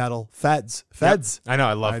 Heavy Metal, Feds. Yep. I know,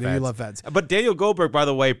 I love Feds. I know you love Feds. But Daniel Goldberg, by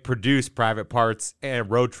the way, produced Private Parts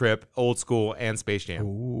and Road Trip, Old School, and Space Jam.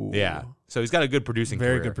 Ooh. Yeah. So he's got a good producing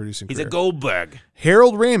career. Very good producing career. He's a Goldberg.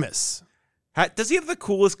 Harold Ramis. Does he have the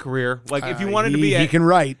coolest career? Like, if you wanted to be... He can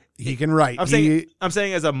write. He can write. I'm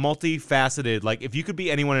saying as a multifaceted, like, if you could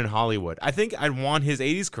be anyone in Hollywood, I think I'd want his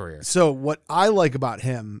 80s career. So what I like about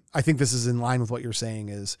him, I think this is in line with what you're saying,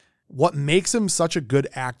 is what makes him such a good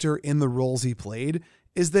actor in the roles he played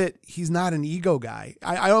is that he's not an ego guy.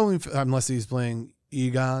 I only, unless he's playing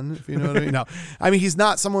Egon, if you know what I mean. No, I mean, he's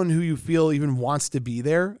not someone who you feel even wants to be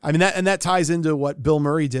there. I mean, that ties into what Bill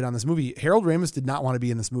Murray did on this movie. Harold Ramis did not want to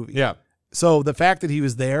be in this movie. Yeah. So the fact that he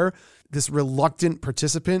was there, this reluctant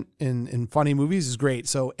participant in funny movies, is great.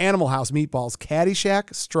 So Animal House, Meatballs,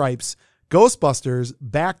 Caddyshack, Stripes, Ghostbusters,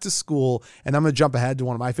 Back to School, and I'm going to jump ahead to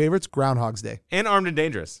one of my favorites, Groundhog's Day. And Armed and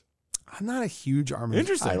Dangerous. I'm not a huge Armed.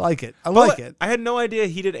 Interesting. I like it. I like it. I had no idea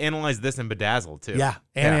he did Analyze This and Bedazzled, too. Yeah,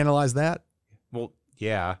 and Analyze That. Well,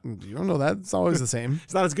 yeah. You don't know that. It's always the same.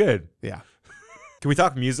 It's not as good. Yeah. Can we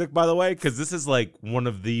talk music, by the way? Because this is like one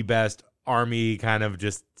of the best Army kind of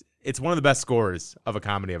just... It's one of the best scores of a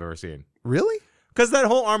comedy I've ever seen. Really? Because that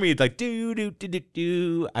whole Army, like, do.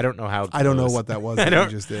 I don't know how it goes. I don't know what that was that you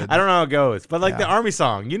just did. I don't know how it goes. But like the Army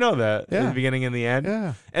song, you know that in Yeah. the beginning and the end.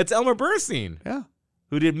 Yeah. It's Elmer Bernstein. Yeah.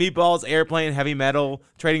 Who did Meatballs, Airplane, Heavy Metal,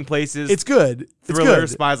 Trading Places. It's good. Thriller,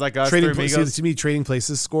 It's good. Spies Like Us, Trading Three Amigos. to me, Trading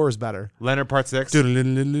Places score is better. Leonard Part 6. Yeah.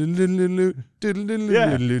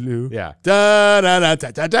 Yeah.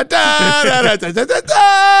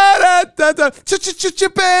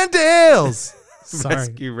 Chip and Dales. Sorry.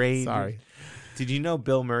 Rescue Rangers. Sorry. Did you know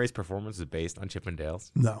Bill Murray's performance is based on Chip and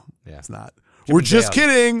Dale's? No, Yeah. it's not. Chip We're and just Dale.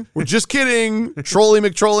 kidding. We're just kidding. Trolly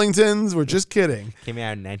McTrollingtons. We're just kidding. Came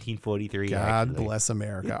out in 1943. God actually. bless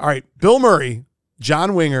America. All right. Bill Murray,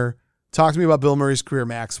 John Winger. Talk to me about Bill Murray's career,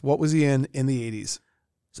 Max. What was he in the 80s?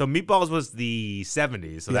 So Meatballs was the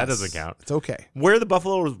 70s, so that Yes. doesn't count. It's okay. Where the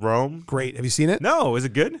Buffalo Roam? Great. Have you seen it? No, is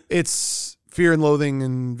it good? It's Fear and Loathing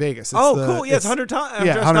in Vegas. It's Cool. Yeah, it's Hunter Thompson.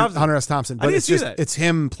 Hunter S. Thompson. I But didn't it's see just that. it's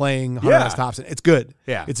him playing Hunter Yeah. S. Thompson. It's good.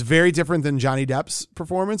 Yeah. It's very different than Johnny Depp's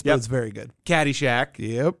performance, but Yep. it's very good. Caddyshack.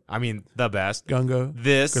 Yep. I mean, the best. Gunga.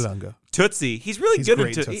 This. Galunga. Tootsie. He's really He's good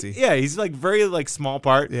great, at Tootsie. Yeah, he's like very like small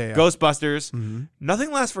part. Yeah. Ghostbusters. Mm-hmm.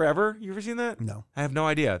 Nothing Lasts Forever. You ever seen that? No. I have no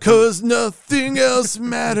idea. 'Cause nothing else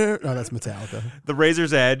matters. Oh, that's Metallica. The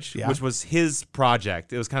Razor's Edge, Yeah. which was his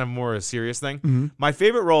project. It was kind of more a serious thing. Mm-hmm. My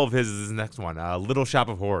favorite role of his is his next one, Little Shop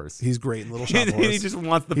of Horrors. He's great in Little Shop of Horrors. He just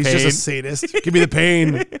wants the He's pain. just a sadist. Give me the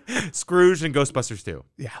pain. Scrooge and Ghostbusters 2.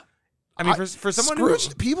 Yeah. I mean, for someone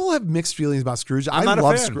Scrooge, people have mixed feelings about Scrooge. I'm not a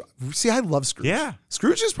love fan. Scrooge. See, I love Scrooge. Yeah.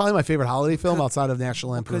 Scrooge is probably my favorite holiday film outside of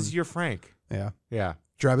National Lampoon. because you're Frank. Yeah. Yeah.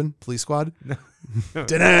 Drebin, Police Squad.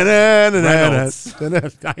 Reynolds.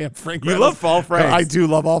 I am Frank You Reynolds. love Fall Franks. I do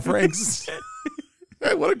love all Franks.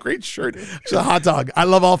 What a great shirt. It's a hot dog. I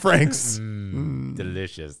love all Franks.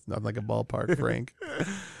 Delicious. Not like a ballpark, Frank.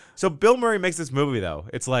 So Bill Murray makes this movie, though.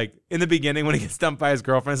 It's like, in the beginning, when he gets dumped by his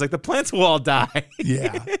girlfriend, it's like, the plants will all die.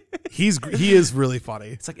 Yeah. He is really funny.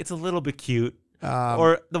 It's like, it's a little bit cute.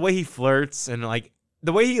 Or the way he flirts and, like,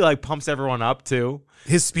 the way he, like, pumps everyone up, too.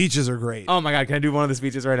 His speeches are great. Oh, my God. Can I do one of the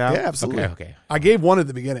speeches right now? Yeah, absolutely. Okay. I gave one at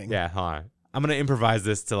the beginning. Yeah, hold on. I'm going to improvise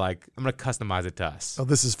this to, like, I'm going to customize it to us. Oh,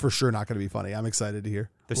 this is for sure not going to be funny. I'm excited to hear.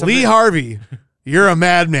 There's Lee something- Harvey, you're a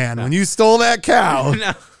madman. When you stole that cow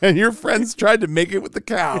No. and your friends tried to make it with the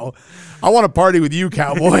cow, I want to party with you,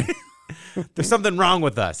 cowboy. There's something wrong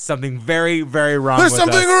with us. Something very, very wrong There's with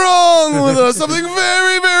something us. wrong with us. Something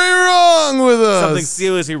very, very wrong with us. Something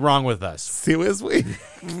seriously wrong with us. Seriously?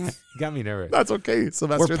 You got me nervous. That's okay,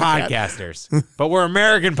 Sylvester. We're the Cat. podcasters, but we're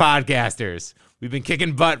American podcasters. We've been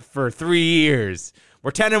kicking butt for 3 years. We're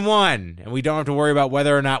 10-1, and we don't have to worry about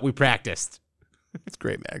whether or not we practiced. It's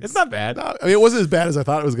great, Max. It's not bad. No, I mean, it wasn't as bad as I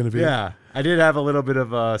thought it was going to be. Yeah. I did have a little bit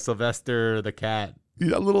of Sylvester the cat.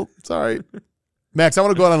 Yeah, a little. Sorry. Max, I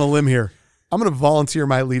want to go out on a limb here. I'm going to volunteer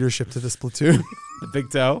my leadership to this platoon. The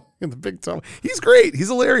big toe? The big toe. He's great. He's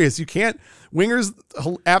hilarious. You can't. Winger's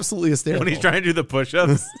absolutely hysterical. When he's trying to do the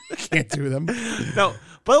push-ups. Can't do them. No.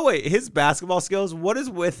 By the way, his basketball skills, what is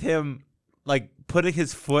with him, like, putting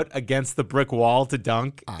his foot against the brick wall to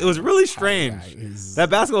dunk? It was really strange. That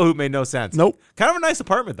basketball hoop made no sense. Nope. Kind of a nice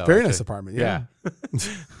apartment, though. Very nice apartment, yeah.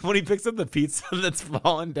 When he picks up the pizza that's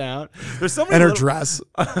falling down. There's so many and her dress.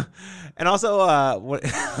 And also,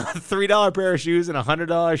 $3 pair of shoes and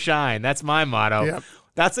 $100 shine. That's my motto. Yep.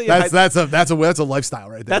 That's a lifestyle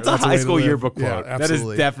right there. That's a high school yearbook quote. Yeah, that is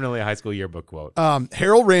definitely a high school yearbook quote.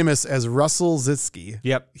 Harold Ramis as Russell Zitsky.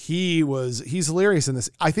 Yep. He's hilarious in this.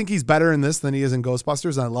 I think he's better in this than he is in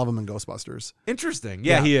Ghostbusters, and I love him in Ghostbusters. Interesting.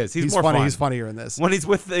 Yeah, he is. He's more funny. fun. He's funnier in this. When he's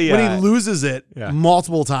with the when he loses it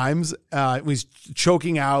multiple times, when he's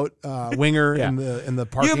choking out Winger in the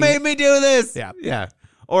parking. You made me do this. Yeah. Yeah.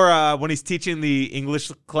 Or when he's teaching the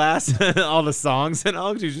English class all the songs and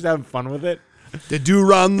all, he's just having fun with it. They do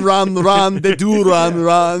run. They do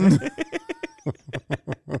run.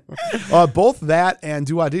 Both that and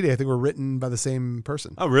Do Didi, I think, were written by the same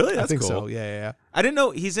person. Oh, really? I think cool. so. Yeah. I didn't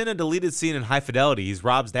know he's in a deleted scene in High Fidelity. He's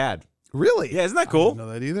Rob's dad. Really? Yeah, isn't that cool? I didn't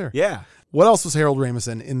know that either. Yeah. What else was Harold Ramis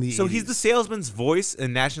in the So 80s? he's the salesman's voice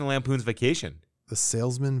in National Lampoon's Vacation. The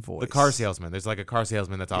salesman voice. The car salesman. There's like a car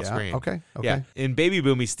salesman that's off screen. Okay. Yeah. In Baby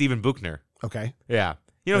Boom, he's Stephen Buchner. Okay. Yeah.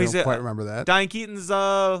 You know, I he's don't quite remember that. Diane Keaton's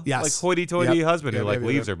like hoity-toity husband who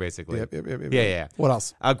leaves her basically. Yep. Yeah. What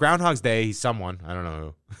else? Groundhog's Day. He's someone. I don't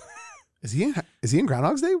know who. Is he in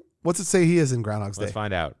Groundhog's Day? What's it say he is in Groundhog's Day? Let's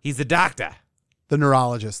find out. He's the doctor. The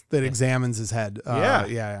neurologist that examines his head.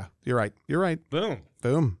 Yeah. You're right. Boom.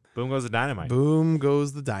 Boom goes the dynamite. Boom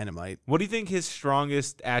goes the dynamite. What do you think his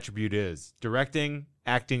strongest attribute is? Directing,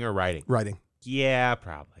 acting, or writing? Writing. Yeah,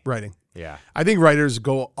 probably. Writing. Yeah. I think writers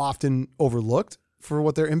go often overlooked for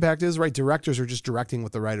what their impact is, right? Directors are just directing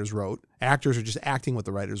what the writers wrote. Actors are just acting what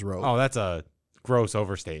the writers wrote. Oh, that's a gross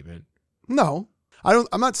overstatement. No. I'm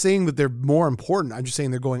not saying that they're more important. I'm just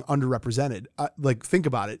saying they're going underrepresented. Like, think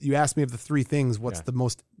about it. You asked me of the three things,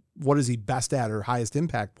 what is he best at or highest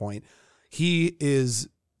impact point? He is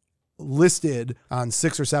listed on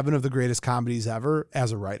 6 or 7 of the greatest comedies ever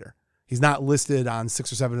as a writer. He's not listed on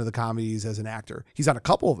 6 or 7 of the comedies as an actor. He's on a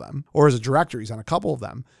couple of them, or as a director, he's on a couple of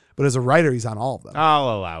them. But as a writer, he's on all of them.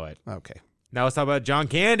 I'll allow it. Okay. Now let's talk about John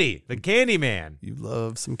Candy, the Candy Man. You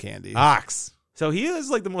love some candy. Ox. So he is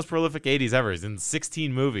like the most prolific 80s ever. He's in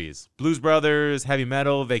 16 movies. Blues Brothers, Heavy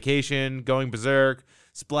Metal, Vacation, Going Berserk,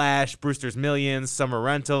 Splash, Brewster's Millions, Summer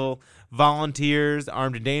Rental, Volunteers,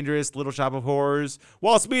 Armed and Dangerous, Little Shop of Horrors,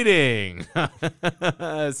 Wall Speeding,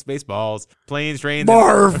 Spaceballs, Planes, Trains,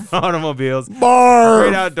 Barf. Automobiles, Barf.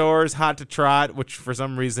 Great Outdoors, Hot to Trot, which for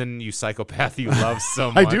some reason you psychopath you love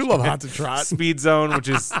so much. I do love Hot to Trot. Speed Zone, which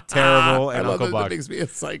is terrible, and I Uncle love Buck. that makes me a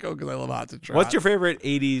psycho because I love Hot to Trot. What's your favorite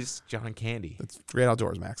 80s John Candy? It's Great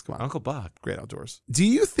Outdoors, Max. Come on. Uncle Buck. Great Outdoors. Do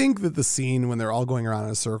you think that the scene when they're all going around in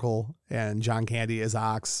a circle and John Candy is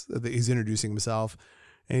Ox, that he's introducing himself,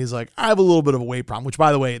 and he's like, I have a little bit of a weight problem, which,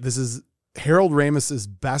 by the way, this is Harold Ramis's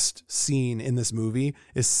best scene in this movie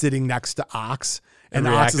is sitting next to Ox. And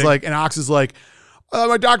Ox is like,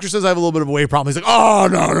 my doctor says I have a little bit of a weight problem. He's like, oh,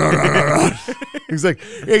 no. He's like,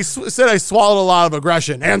 he said I swallowed a lot of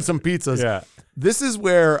aggression and some pizzas. Yeah. This is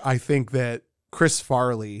where I think that Chris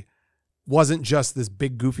Farley wasn't just this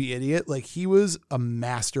big goofy idiot. Like, he was a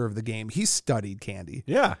master of the game. He studied Candy.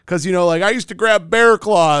 Yeah. Because, I used to grab bear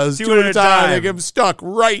claws 2 at a time and get them stuck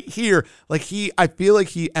right here. Like, I feel like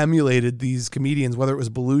he emulated these comedians, whether it was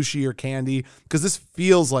Belushi or Candy, because this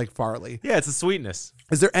feels like Farley. Yeah, it's a sweetness.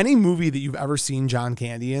 Is there any movie that you've ever seen John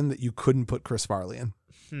Candy in that you couldn't put Chris Farley in?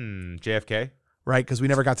 JFK? Right, because we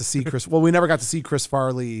never got to see Chris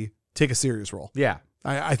Farley take a serious role. Yeah.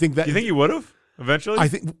 I think that... You think you would have? Eventually, I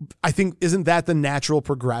think isn't that the natural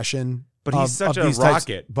progression? But he's such a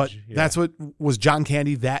rocket. But that's what was John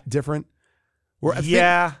Candy that different?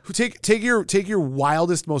 Take your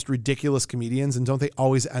wildest, most ridiculous comedians, and don't they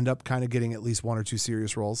always end up kind of getting at least 1 or 2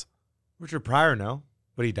 serious roles? Richard Pryor, no,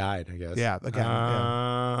 but he died, I guess. Yeah,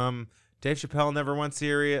 again. Dave Chappelle never went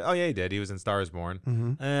serious. Oh yeah, he did. He was in Star Is Born.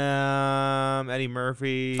 Mm-hmm. Eddie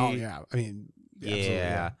Murphy. Oh yeah, I mean,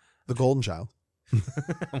 yeah. The Golden Child.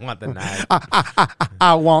 I want the knife.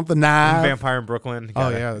 I want the knife. Vampire in Brooklyn. Oh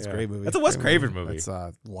yeah, that's a great movie. That's a Wes Craven movie. It's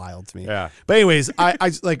wild to me. Yeah. But anyways, I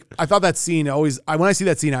thought that scene when I see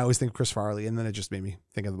that scene, I always think Chris Farley, and then it just made me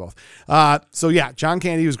think of them both. So yeah, John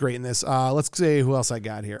Candy was great in this. Let's say who else I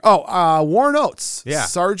got here. Warren Oates. Yeah.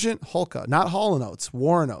 Sergeant Hulka, not Hall & Oates.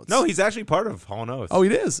 Warren Oates. No, he's actually part of Hall & Oates. Oh, he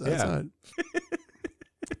is. That's not...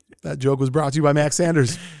 That joke was brought to you by Max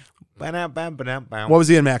Sanders. What was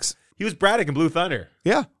he in, Max? He was Braddock in Blue Thunder.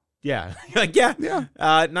 Yeah. Yeah. Yeah.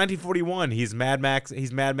 1941. He's Mad Max.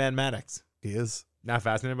 He's Madman Maddox. He is. Not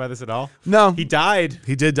fascinated by this at all? No. He died.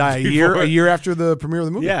 He did die a year after the premiere of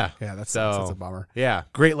the movie. Yeah. Yeah, that's a bummer. Yeah.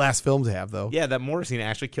 Great last film to have, though. Yeah, that mortar scene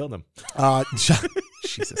actually killed him.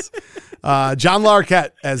 Jesus. John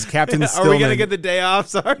Larroquette as Captain Stillman. Are we going to get the day off,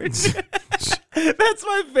 Sarge? That's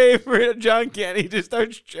my favorite. John Candy just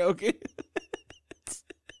starts joking.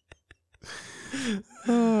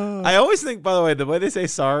 I always think, by the way they say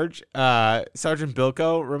Sarge, Sergeant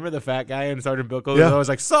Bilko. Remember the fat guy in Sergeant Bilko? Yeah. He's always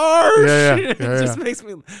like, Sarge! Yeah. It just makes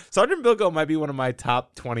me... Sergeant Bilko might be one of my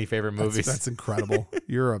top 20 favorite movies. That's incredible.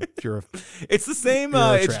 You're a It's the same. You're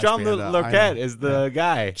a It's trash John panda. Larroquette is the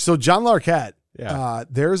guy. So John Larroquette, Yeah.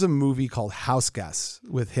 there's a movie called House Guests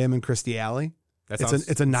with him and Christy Alley. It's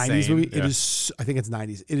a 90s insane. movie. Yeah. It is. I think it's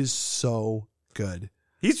 90s. It is so good.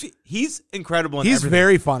 He's incredible in He's everything.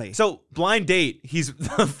 very funny. So Blind Date, he's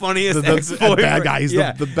the funniest The ex-boyfriend. bad guy. He's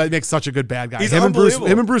yeah. the makes such a good bad guy. He's him unbelievable.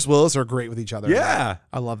 and Bruce Willis are great with each other. Yeah.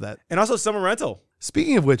 I love that. And also Summer Rental.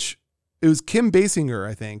 Speaking of which, it was Kim Basinger,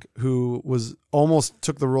 I think, who was almost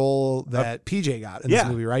took the role that PJ got in this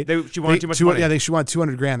movie, right? She wanted too much money. Yeah, she wanted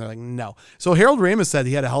 $200,000. They're like, no. So Harold Ramis said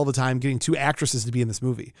he had a hell of a time getting 2 actresses to be in this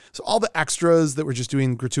movie. So all the extras that were just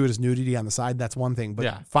doing gratuitous nudity on the side, that's one thing.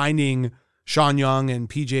 But finding Sean Young and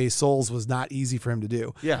PJ Souls was not easy for him to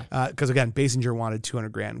do. Yeah. Because again, Basinger wanted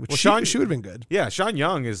 $200,000, which she would have been good. Yeah, Sean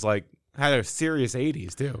Young is like had a serious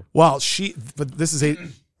 80s too. Well, but this is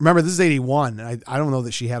remember, this is 81, and I don't know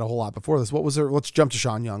that she had a whole lot before this. What was her? Let's jump to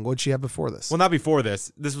Sean Young. What did she have before this? Well, not before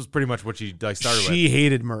this. This was pretty much what she started with. She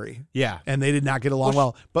hated Murray. Yeah. And they did not get along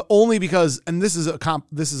well. But only because, and this is a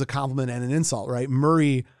compliment and an insult, right?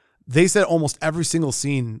 Murray, they said almost every single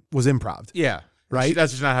scene was improv. Yeah. Right?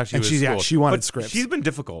 That's just not how she was. She wanted scripts. She's been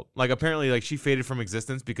difficult. Like apparently, like she faded from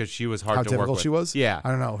existence because she was hard to work with. How difficult she was? Yeah.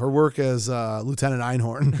 I don't know. Her work as Lieutenant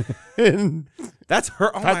Einhorn. That's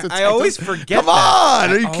her. I always forget. Come on,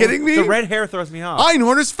 are you kidding me? The red hair throws me off.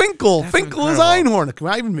 Einhorn is Finkel. That's Finkel incredible. is Einhorn.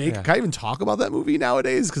 Can I even talk about that movie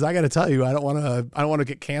nowadays? Because I got to tell you, I don't want to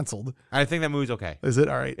get canceled. I think that movie's okay. Is it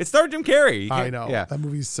all right? It starred Jim Carrey. I know. Yeah. That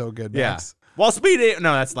movie's so good. Max. Yeah. Well,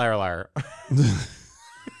 No, that's Liar Liar.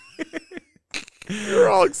 You're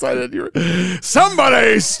all excited.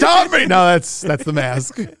 Somebody stop me! No, that's The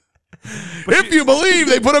Mask. If you believe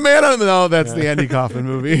they put a man on. No, that's the Andy Kaufman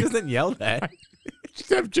movie. He doesn't yell that. Just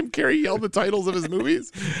have Jim Carrey yell the titles of his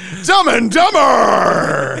movies. Dumb and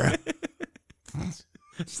Dumber.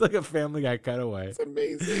 It's like a Family Guy cutaway. It's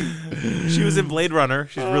amazing. She was in Blade Runner.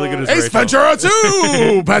 She's really good as Ace Rachel. Ventura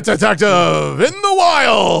 2, Pet Detective in the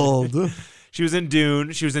Wild. She was in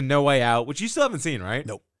Dune. She was in No Way Out, which you still haven't seen, right?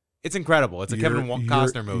 Nope. It's incredible. It's a Kevin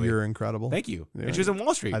Costner movie. You're incredible. Thank you. Yeah. And she was in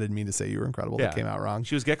Wall Street. I didn't mean to say you were incredible. Yeah. That came out wrong.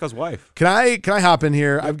 She was Gecko's wife. Can I hop in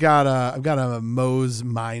here? I've got a Moe's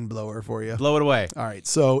mind blower for you. Blow it away. All right.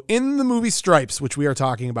 So in the movie Stripes, which we are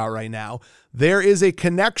talking about right now, there is a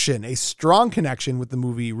strong connection with the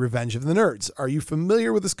movie Revenge of the Nerds. Are you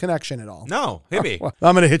familiar with this connection at all? No. Hit me. Well,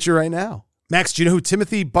 I'm going to hit you right now. Max, do you know who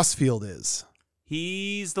Timothy Busfield is?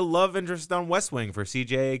 He's the love interest on West Wing for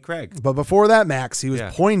C.J. Craig. But before that, Max, he was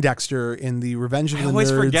Poindexter in the Revenge of the Nerds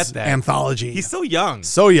always forget that. anthology. He's so young.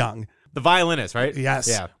 So young. The violinist, right? Yes.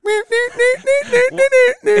 Yeah.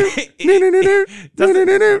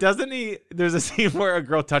 Doesn't he? There's a scene where a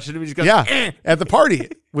girl touches him and he just goes, at the party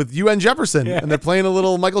with UN Jefferson, and they're playing a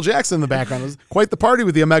little Michael Jackson in the background. It was quite the party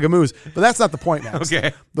with the Omega Moose. But that's not the point, Max.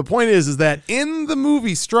 Okay. The point is that in the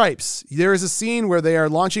movie Stripes, there is a scene where they are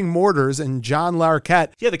launching mortars, and John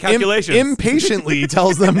Larroquette the calculations. Impatiently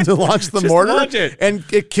tells them to launch the mortar. Launch it. And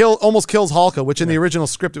it almost kills Hulka, which in the original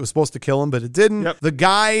script it was supposed to kill him, but it didn't. Yep. The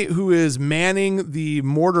guy who is manning the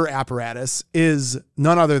mortar apparatus is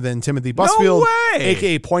none other than Timothy Busfield,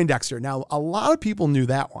 a.k.a. Poindexter. Now, a lot of people knew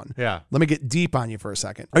that one. Yeah. Let me get deep on you for a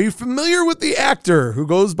second. Are you familiar with the actor who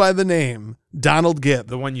goes by the name Donald Gibb?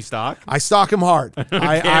 The one you stalk? I stalk him hard.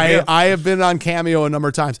 I have been on Cameo a number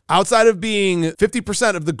of times. Outside of being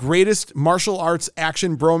 50% of the greatest martial arts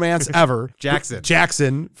action bromance ever,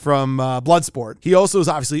 Jackson from Bloodsport. He also is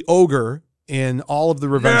obviously Ogre in all of the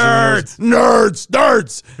Revenge of the Nerds.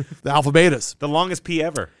 Nerds! The Alpha Betas. The longest P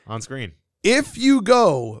ever on screen. If you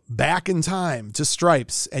go back in time to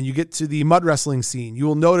Stripes and you get to the mud wrestling scene, you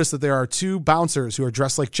will notice that there are 2 bouncers who are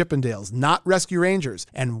dressed like Chippendales, not Rescue Rangers.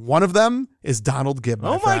 And one of them is Donald Gibb,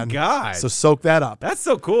 my friend. My God. So soak that up. That's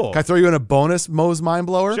so cool. Can I throw you in a bonus Mo's mind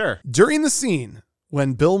blower? Sure. During the scene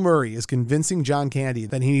when Bill Murray is convincing John Candy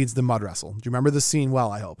that he needs to mud wrestle. Do you remember the scene well,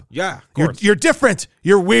 I hope? Yeah, of course. You're different.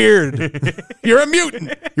 You're weird. You're a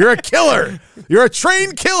mutant. You're a killer. You're a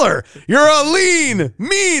trained killer. You're a lean,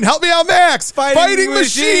 mean, help me out, Max, fighting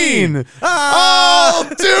machine. I'll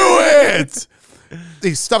do it.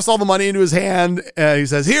 He stuffs all the money into his hand. He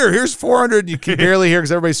says, here's 400. You can barely hear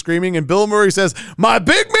because everybody's screaming. And Bill Murray says, my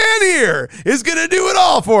big man here is going to do it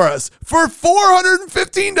all for us for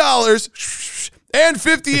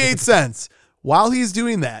 $415.58. While he's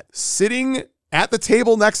doing that, sitting at the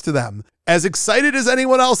table next to them, as excited as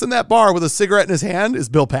anyone else in that bar with a cigarette in his hand, is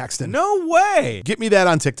Bill Paxton. No way. Get me that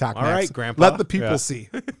on TikTok, All Max. right, Grandpa. Let the people see.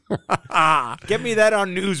 Get me that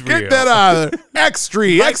on newsreel. Get that on Extra.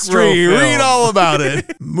 Read all about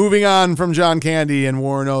it. Moving on from John Candy and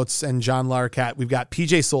Warren Oates and John Larroquette, we've got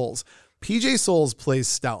PJ Souls. PJ Souls plays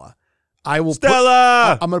Stella. I'm going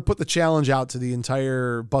to put the challenge out to the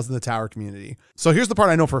entire Buzzn The Tower community. So here's the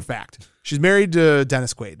part I know for a fact. She's married to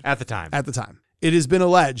Dennis Quaid. At the time. It has been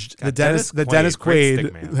alleged that Dennis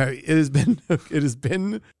Quaid,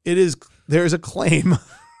 there is a claim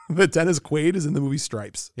that Dennis Quaid is in the movie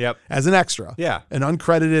Stripes. Yep. As an extra. Yeah. An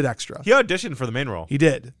uncredited extra. He auditioned for the main role. He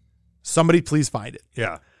did. Somebody please find it.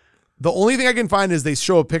 Yeah. The only thing I can find is they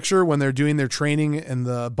show a picture when they're doing their training in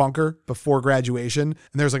the bunker before graduation.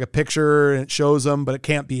 And there's like a picture and it shows him, but it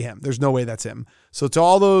can't be him. There's no way that's him. So to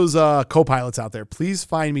all those co-pilots out there, please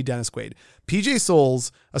find me Dennis Quaid. PJ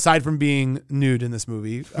Souls, aside from being nude in this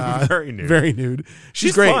movie, very nude.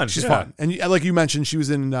 She's great. Fun. She's fun. And like you mentioned, she was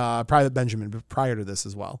in Private Benjamin prior to this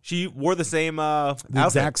as well. She wore the same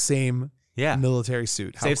exact same military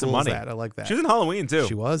suit. How Save cool some money. Is that? I like that. She was in Halloween too.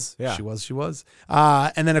 She was. Yeah. She was.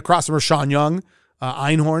 And then across from her, Sean Young,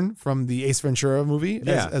 Einhorn from the Ace Ventura movie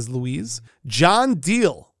as Louise. John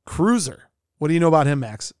Deal, Cruiser. What do you know about him,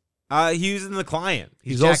 Max? He was in The Client.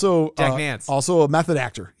 He's also Jack Nance. Also a method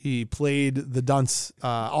actor. He played the dunce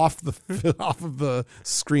off of the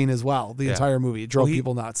screen as well. The entire movie. It drove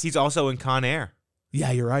people nuts. He's also in Con Air.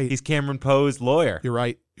 Yeah, you're right. He's Cameron Poe's lawyer. You're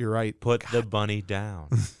right. Put the bunny down.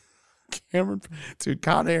 Cameron, dude,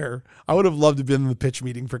 Con Air. I would have loved to have been in the pitch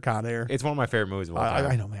meeting for Con Air. It's one of my favorite movies of all time.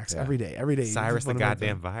 I know, Max. Yeah. Every day. Cyrus the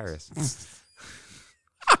goddamn virus.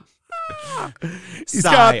 He's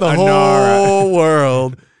got the whole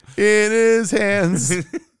world in his hands.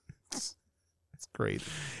 It's great.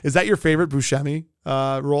 Is that your favorite Buscemi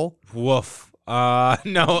role? Woof. No,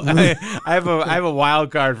 I have a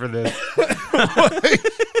wild card for this.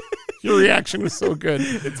 Your reaction was so good.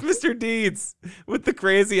 It's Mr. Deeds with the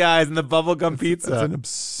crazy eyes and the bubblegum pizza. That's an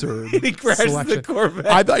absurd. He crashes the Corvette.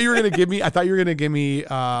 I thought you were gonna give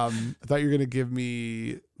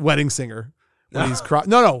me Wedding Singer when he's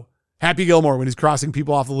Happy Gilmore when he's crossing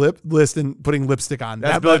people off the list and putting lipstick on.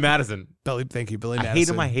 That's Billy Madison. Thank you, Billy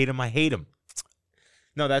Madison. I hate him.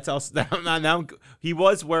 No, that's also now. He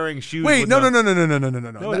was wearing shoes. Wait, no. That's not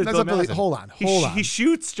Billy. Hold on. He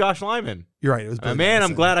shoots Josh Lyman. You're right. It was Billy man.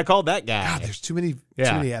 Madison. I'm glad I called that guy. God, there's too many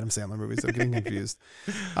Adam Sandler movies. I'm getting confused.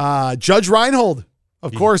 Judge Reinhold,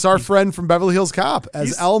 of course, our friend from Beverly Hills Cop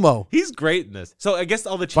as Elmo. He's great in this. So I guess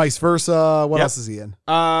all the vice versa. What else is he in?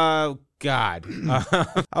 God.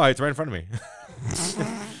 Oh, it's right in front of me.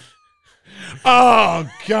 Oh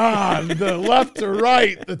God! The left to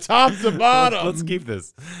right, the top to bottom. Let's keep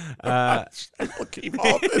this. We'll keep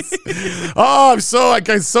all this. Oh, I'm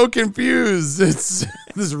so confused. It's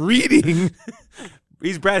this reading.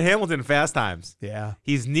 He's Brad Hamilton in Fast Times. Yeah.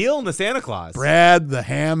 He's Neil in the Santa Claus. Brad the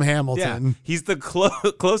Ham Hamilton. Yeah. He's the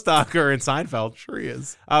close talker in Seinfeld. Sure he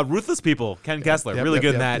is. Ruthless People, Ken Kessler, really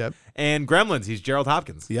good in that. Yep. And Gremlins, he's Gerald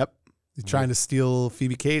Hopkins. Yep. He's trying to steal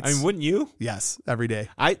Phoebe Cates. I mean, wouldn't you? Yes, every day.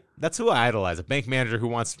 That's who I idolize, a bank manager who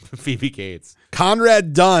wants Phoebe Cates.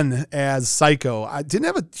 Conrad Dunn as Psycho. I didn't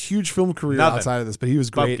have a huge film career outside of this, but he was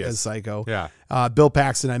great as Psycho. Yeah. Bill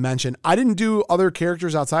Paxton, I mentioned. I didn't do other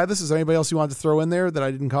characters outside of this. Is there anybody else you wanted to throw in there that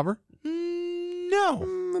I didn't cover? No.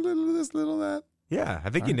 A little of this, little of that. Yeah, I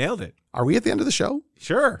think you nailed it. Are we at the end of the show?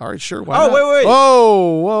 Sure. All right, sure. Why not? Wait.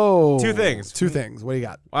 Whoa. Two things. What do you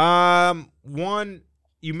got? One,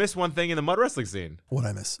 you missed one thing in the mud wrestling scene. What'd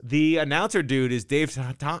I miss? The announcer dude is Dave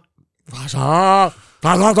The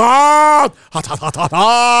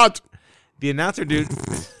announcer dude.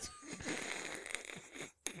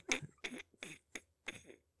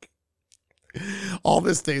 All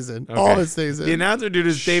this stays in. Okay. All this stays in. The announcer dude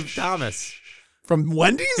is Dave Thomas. From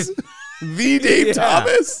Wendy's? The Dave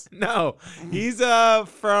Thomas? No. He's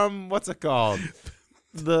from, what's it called?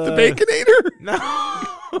 The Baconator? No.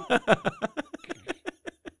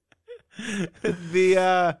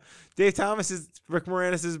 The Dave Thomas is Rick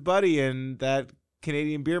Moranis' buddy in that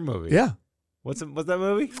Canadian beer movie. Yeah. What's that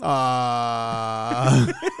movie?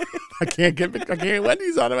 I can't get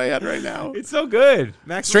Wendy's out of my head right now. It's so good.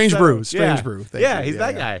 Strange Brew. Strange Brew. He's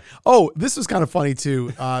that guy. Oh, this was kind of funny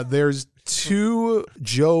too. There's 2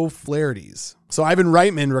 Joe Flahertys. So Ivan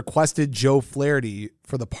Reitman requested Joe Flaherty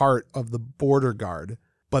for the part of the border guard,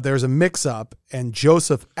 but there's a mix-up, and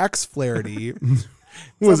Joseph X. Flaherty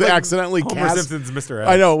was like accidentally Homer cast. Simpson's Mr. X.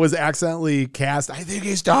 I know, was accidentally cast. I think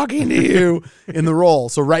he's talking to you in the role.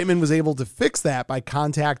 So Reitman was able to fix that by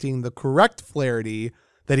contacting the correct Flaherty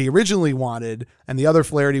that he originally wanted, and the other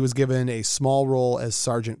Flaherty was given a small role as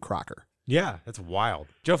Sergeant Crocker. Yeah, that's wild.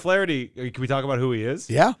 Joe Flaherty, can we talk about who he is?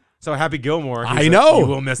 Yeah. So Happy Gilmore. I know. You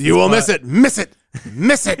will miss You will miss it. Miss it.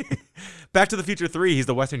 Miss it. Back to the Future 3, he's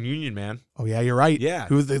the Western Union man. Oh, yeah, you're right. Yeah.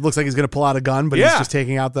 Who it looks like he's going to pull out a gun, but he's just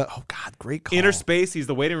taking out the... Oh, God, great call. Inner Space, he's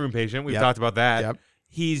the waiting room patient. We've talked about that. Yep.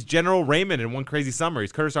 He's General Raymond in One Crazy Summer.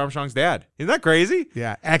 He's Curtis Armstrong's dad. Isn't that crazy?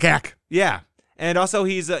 Yeah. Ack. Yeah. And also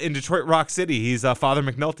he's in Detroit Rock City. He's Father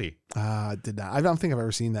McNulty. Did not. I don't think I've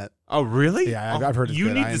ever seen that. Oh, really? Yeah, I've heard it's You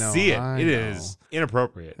good. need to see it. It is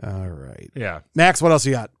inappropriate. All right. Yeah. Max, what else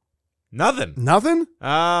you got? Nothing.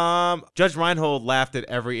 Judge Reinhold laughed at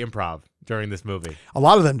every improv during this movie. A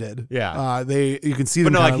lot of them did. Yeah. You can see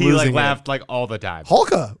them. But no, he laughed it. all the time.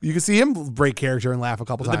 Hulka, you can see him break character and laugh a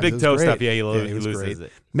couple times. The big toe stuff, he loses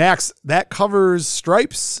it. Max, that covers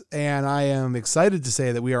Stripes, and I am excited to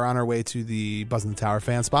say that we are on our way to the Buzzn The Tower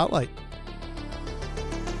fan spotlight.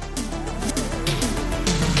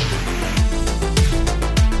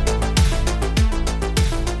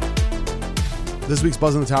 This week's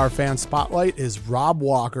Buzzn The Tower fan spotlight is Rob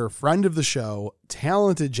Walker, friend of the show,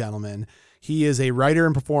 talented gentleman. He is a writer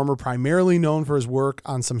and performer primarily known for his work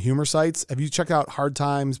on some humor sites. Have you checked out Hard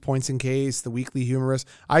Times, Points in Case, The Weekly Humorist?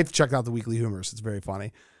 I've checked out The Weekly Humorist. It's very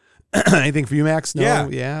funny. Anything for you, Max? No? Yeah.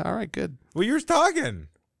 Yeah? All right, good. Well, you're talking.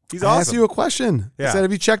 He's I awesome. asked you a question. Yeah. I said,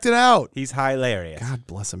 have you checked it out? He's hilarious. God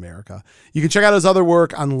bless America. You can check out his other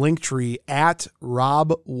work on Linktree at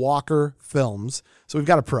Rob Walker Films. So we've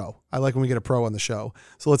got a pro. I like when we get a pro on the show.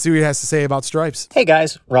 So let's see what he has to say about Stripes. Hey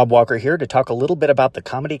guys, Rob Walker here to talk a little bit about the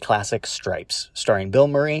comedy classic Stripes, starring Bill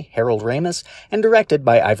Murray, Harold Ramis, and directed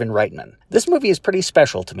by Ivan Reitman. This movie is pretty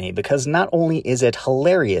special to me because not only is it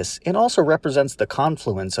hilarious, it also represents the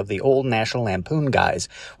confluence of the old National Lampoon guys,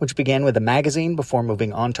 which began with a magazine before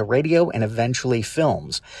moving on to radio and eventually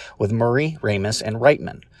films, with Murray, Ramis, and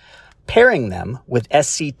Reitman. Pairing them with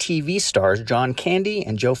SCTV stars John Candy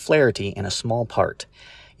and Joe Flaherty in a small part.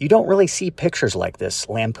 You don't really see pictures like this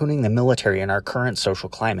lampooning the military in our current social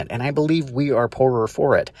climate, and I believe we are poorer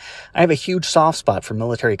for it. I have a huge soft spot for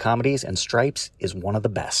military comedies, and Stripes is one of the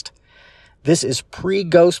best. This is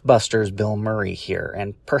pre-Ghostbusters Bill Murray here,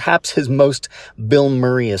 and perhaps his most Bill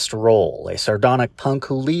Murrayest role, a sardonic punk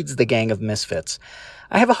who leads the gang of misfits.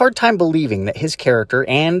 I have a hard time believing that his character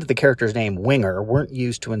and the character's name, Winger, weren't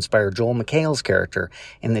used to inspire Joel McHale's character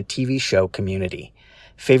in the TV show Community.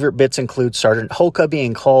 Favorite bits include Sergeant Hulka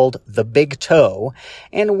being called the Big Toe,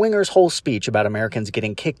 and Winger's whole speech about Americans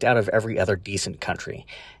getting kicked out of every other decent country.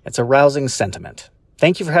 It's a rousing sentiment.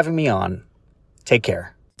 Thank you for having me on. Take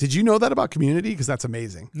care. Did you know that about Community? Because that's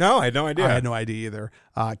amazing. No, I had no idea. I had no idea either.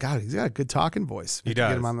 God, he's got a good talking voice. He does.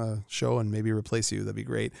 Get him on the show and maybe replace you. That'd be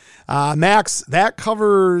great. Max, that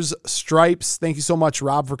covers Stripes. Thank you so much,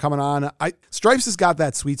 Rob, for coming on. Stripes has got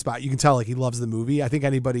that sweet spot. You can tell he loves the movie. I think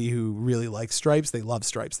anybody who really likes Stripes, they love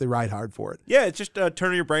Stripes. They ride hard for it. Yeah, it's just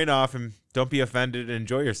turn your brain off and don't be offended and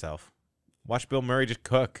enjoy yourself. Watch Bill Murray just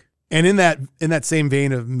cook. And in that same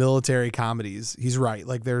vein of military comedies, he's right.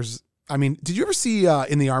 Like did you ever see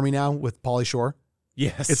In the Army Now with Pauly Shore?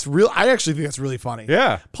 Yes. It's real. I actually think that's really funny.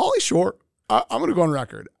 Yeah. Pauly Shore, I'm going to go on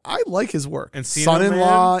record. I like his work. Encino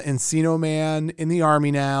Son-in-Law, Encino Man, In the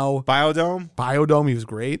Army Now. Biodome, he was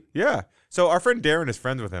great. Yeah. So our friend Darren is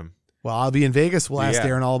friends with him. Well, I'll be in Vegas. We'll ask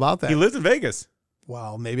Darren all about that. He lives in Vegas.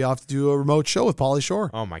 Well, maybe I'll have to do a remote show with Pauly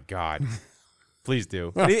Shore. Oh my God. Please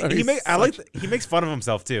do. He makes fun of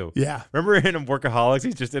himself too. Yeah. Remember in Workaholics,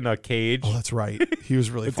 he's just in a cage. Oh, that's right. He was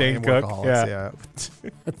really funny in Cook. Workaholics. Yeah.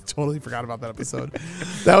 I totally forgot about that episode.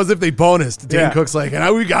 That was if they bonused. Dan Cook's like,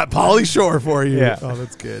 and we got Pauly Shore for you. Yeah. Oh,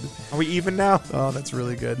 that's good. Are we even now? Oh, that's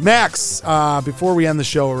really good. Max, before we end the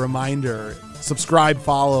show, a reminder, Subscribe,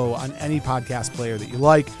 follow on any podcast player that you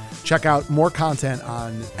like. Check out more content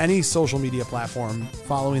on any social media platform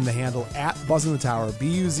following the handle at Buzzn The Tower,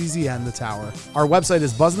 Buzzn The Tower. Our website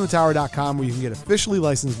is buzzinthetower.com, where you can get officially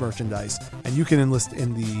licensed merchandise, and you can enlist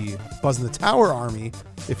in the Buzzn The Tower army,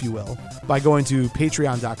 if you will, by going to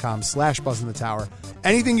patreon.com/Buzzn The Tower.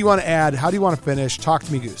 Anything you want to add? How do you want to finish? Talk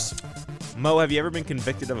to me, Goose. Mo, have you ever been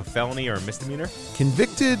convicted of a felony or a misdemeanor?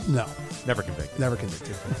 Convicted? No. Never convicted. Never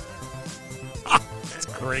convicted. It's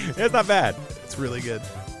great. It's not bad. It's really good.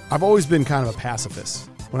 I've always been kind of a pacifist.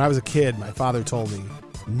 When I was a kid, my father told me,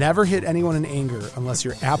 never hit anyone in anger unless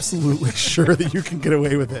you're absolutely sure that you can get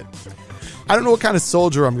away with it. I don't know what kind of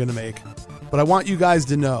soldier I'm going to make, but I want you guys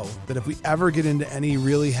to know that if we ever get into any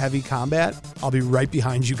really heavy combat, I'll be right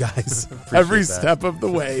behind you guys every step of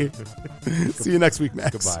the way. See you next week,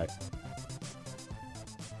 Max. Goodbye.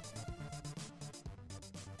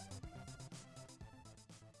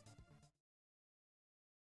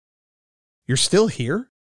 You're still here?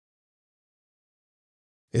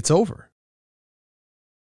 It's over.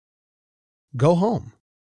 Go home.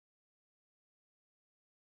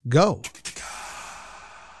 Go.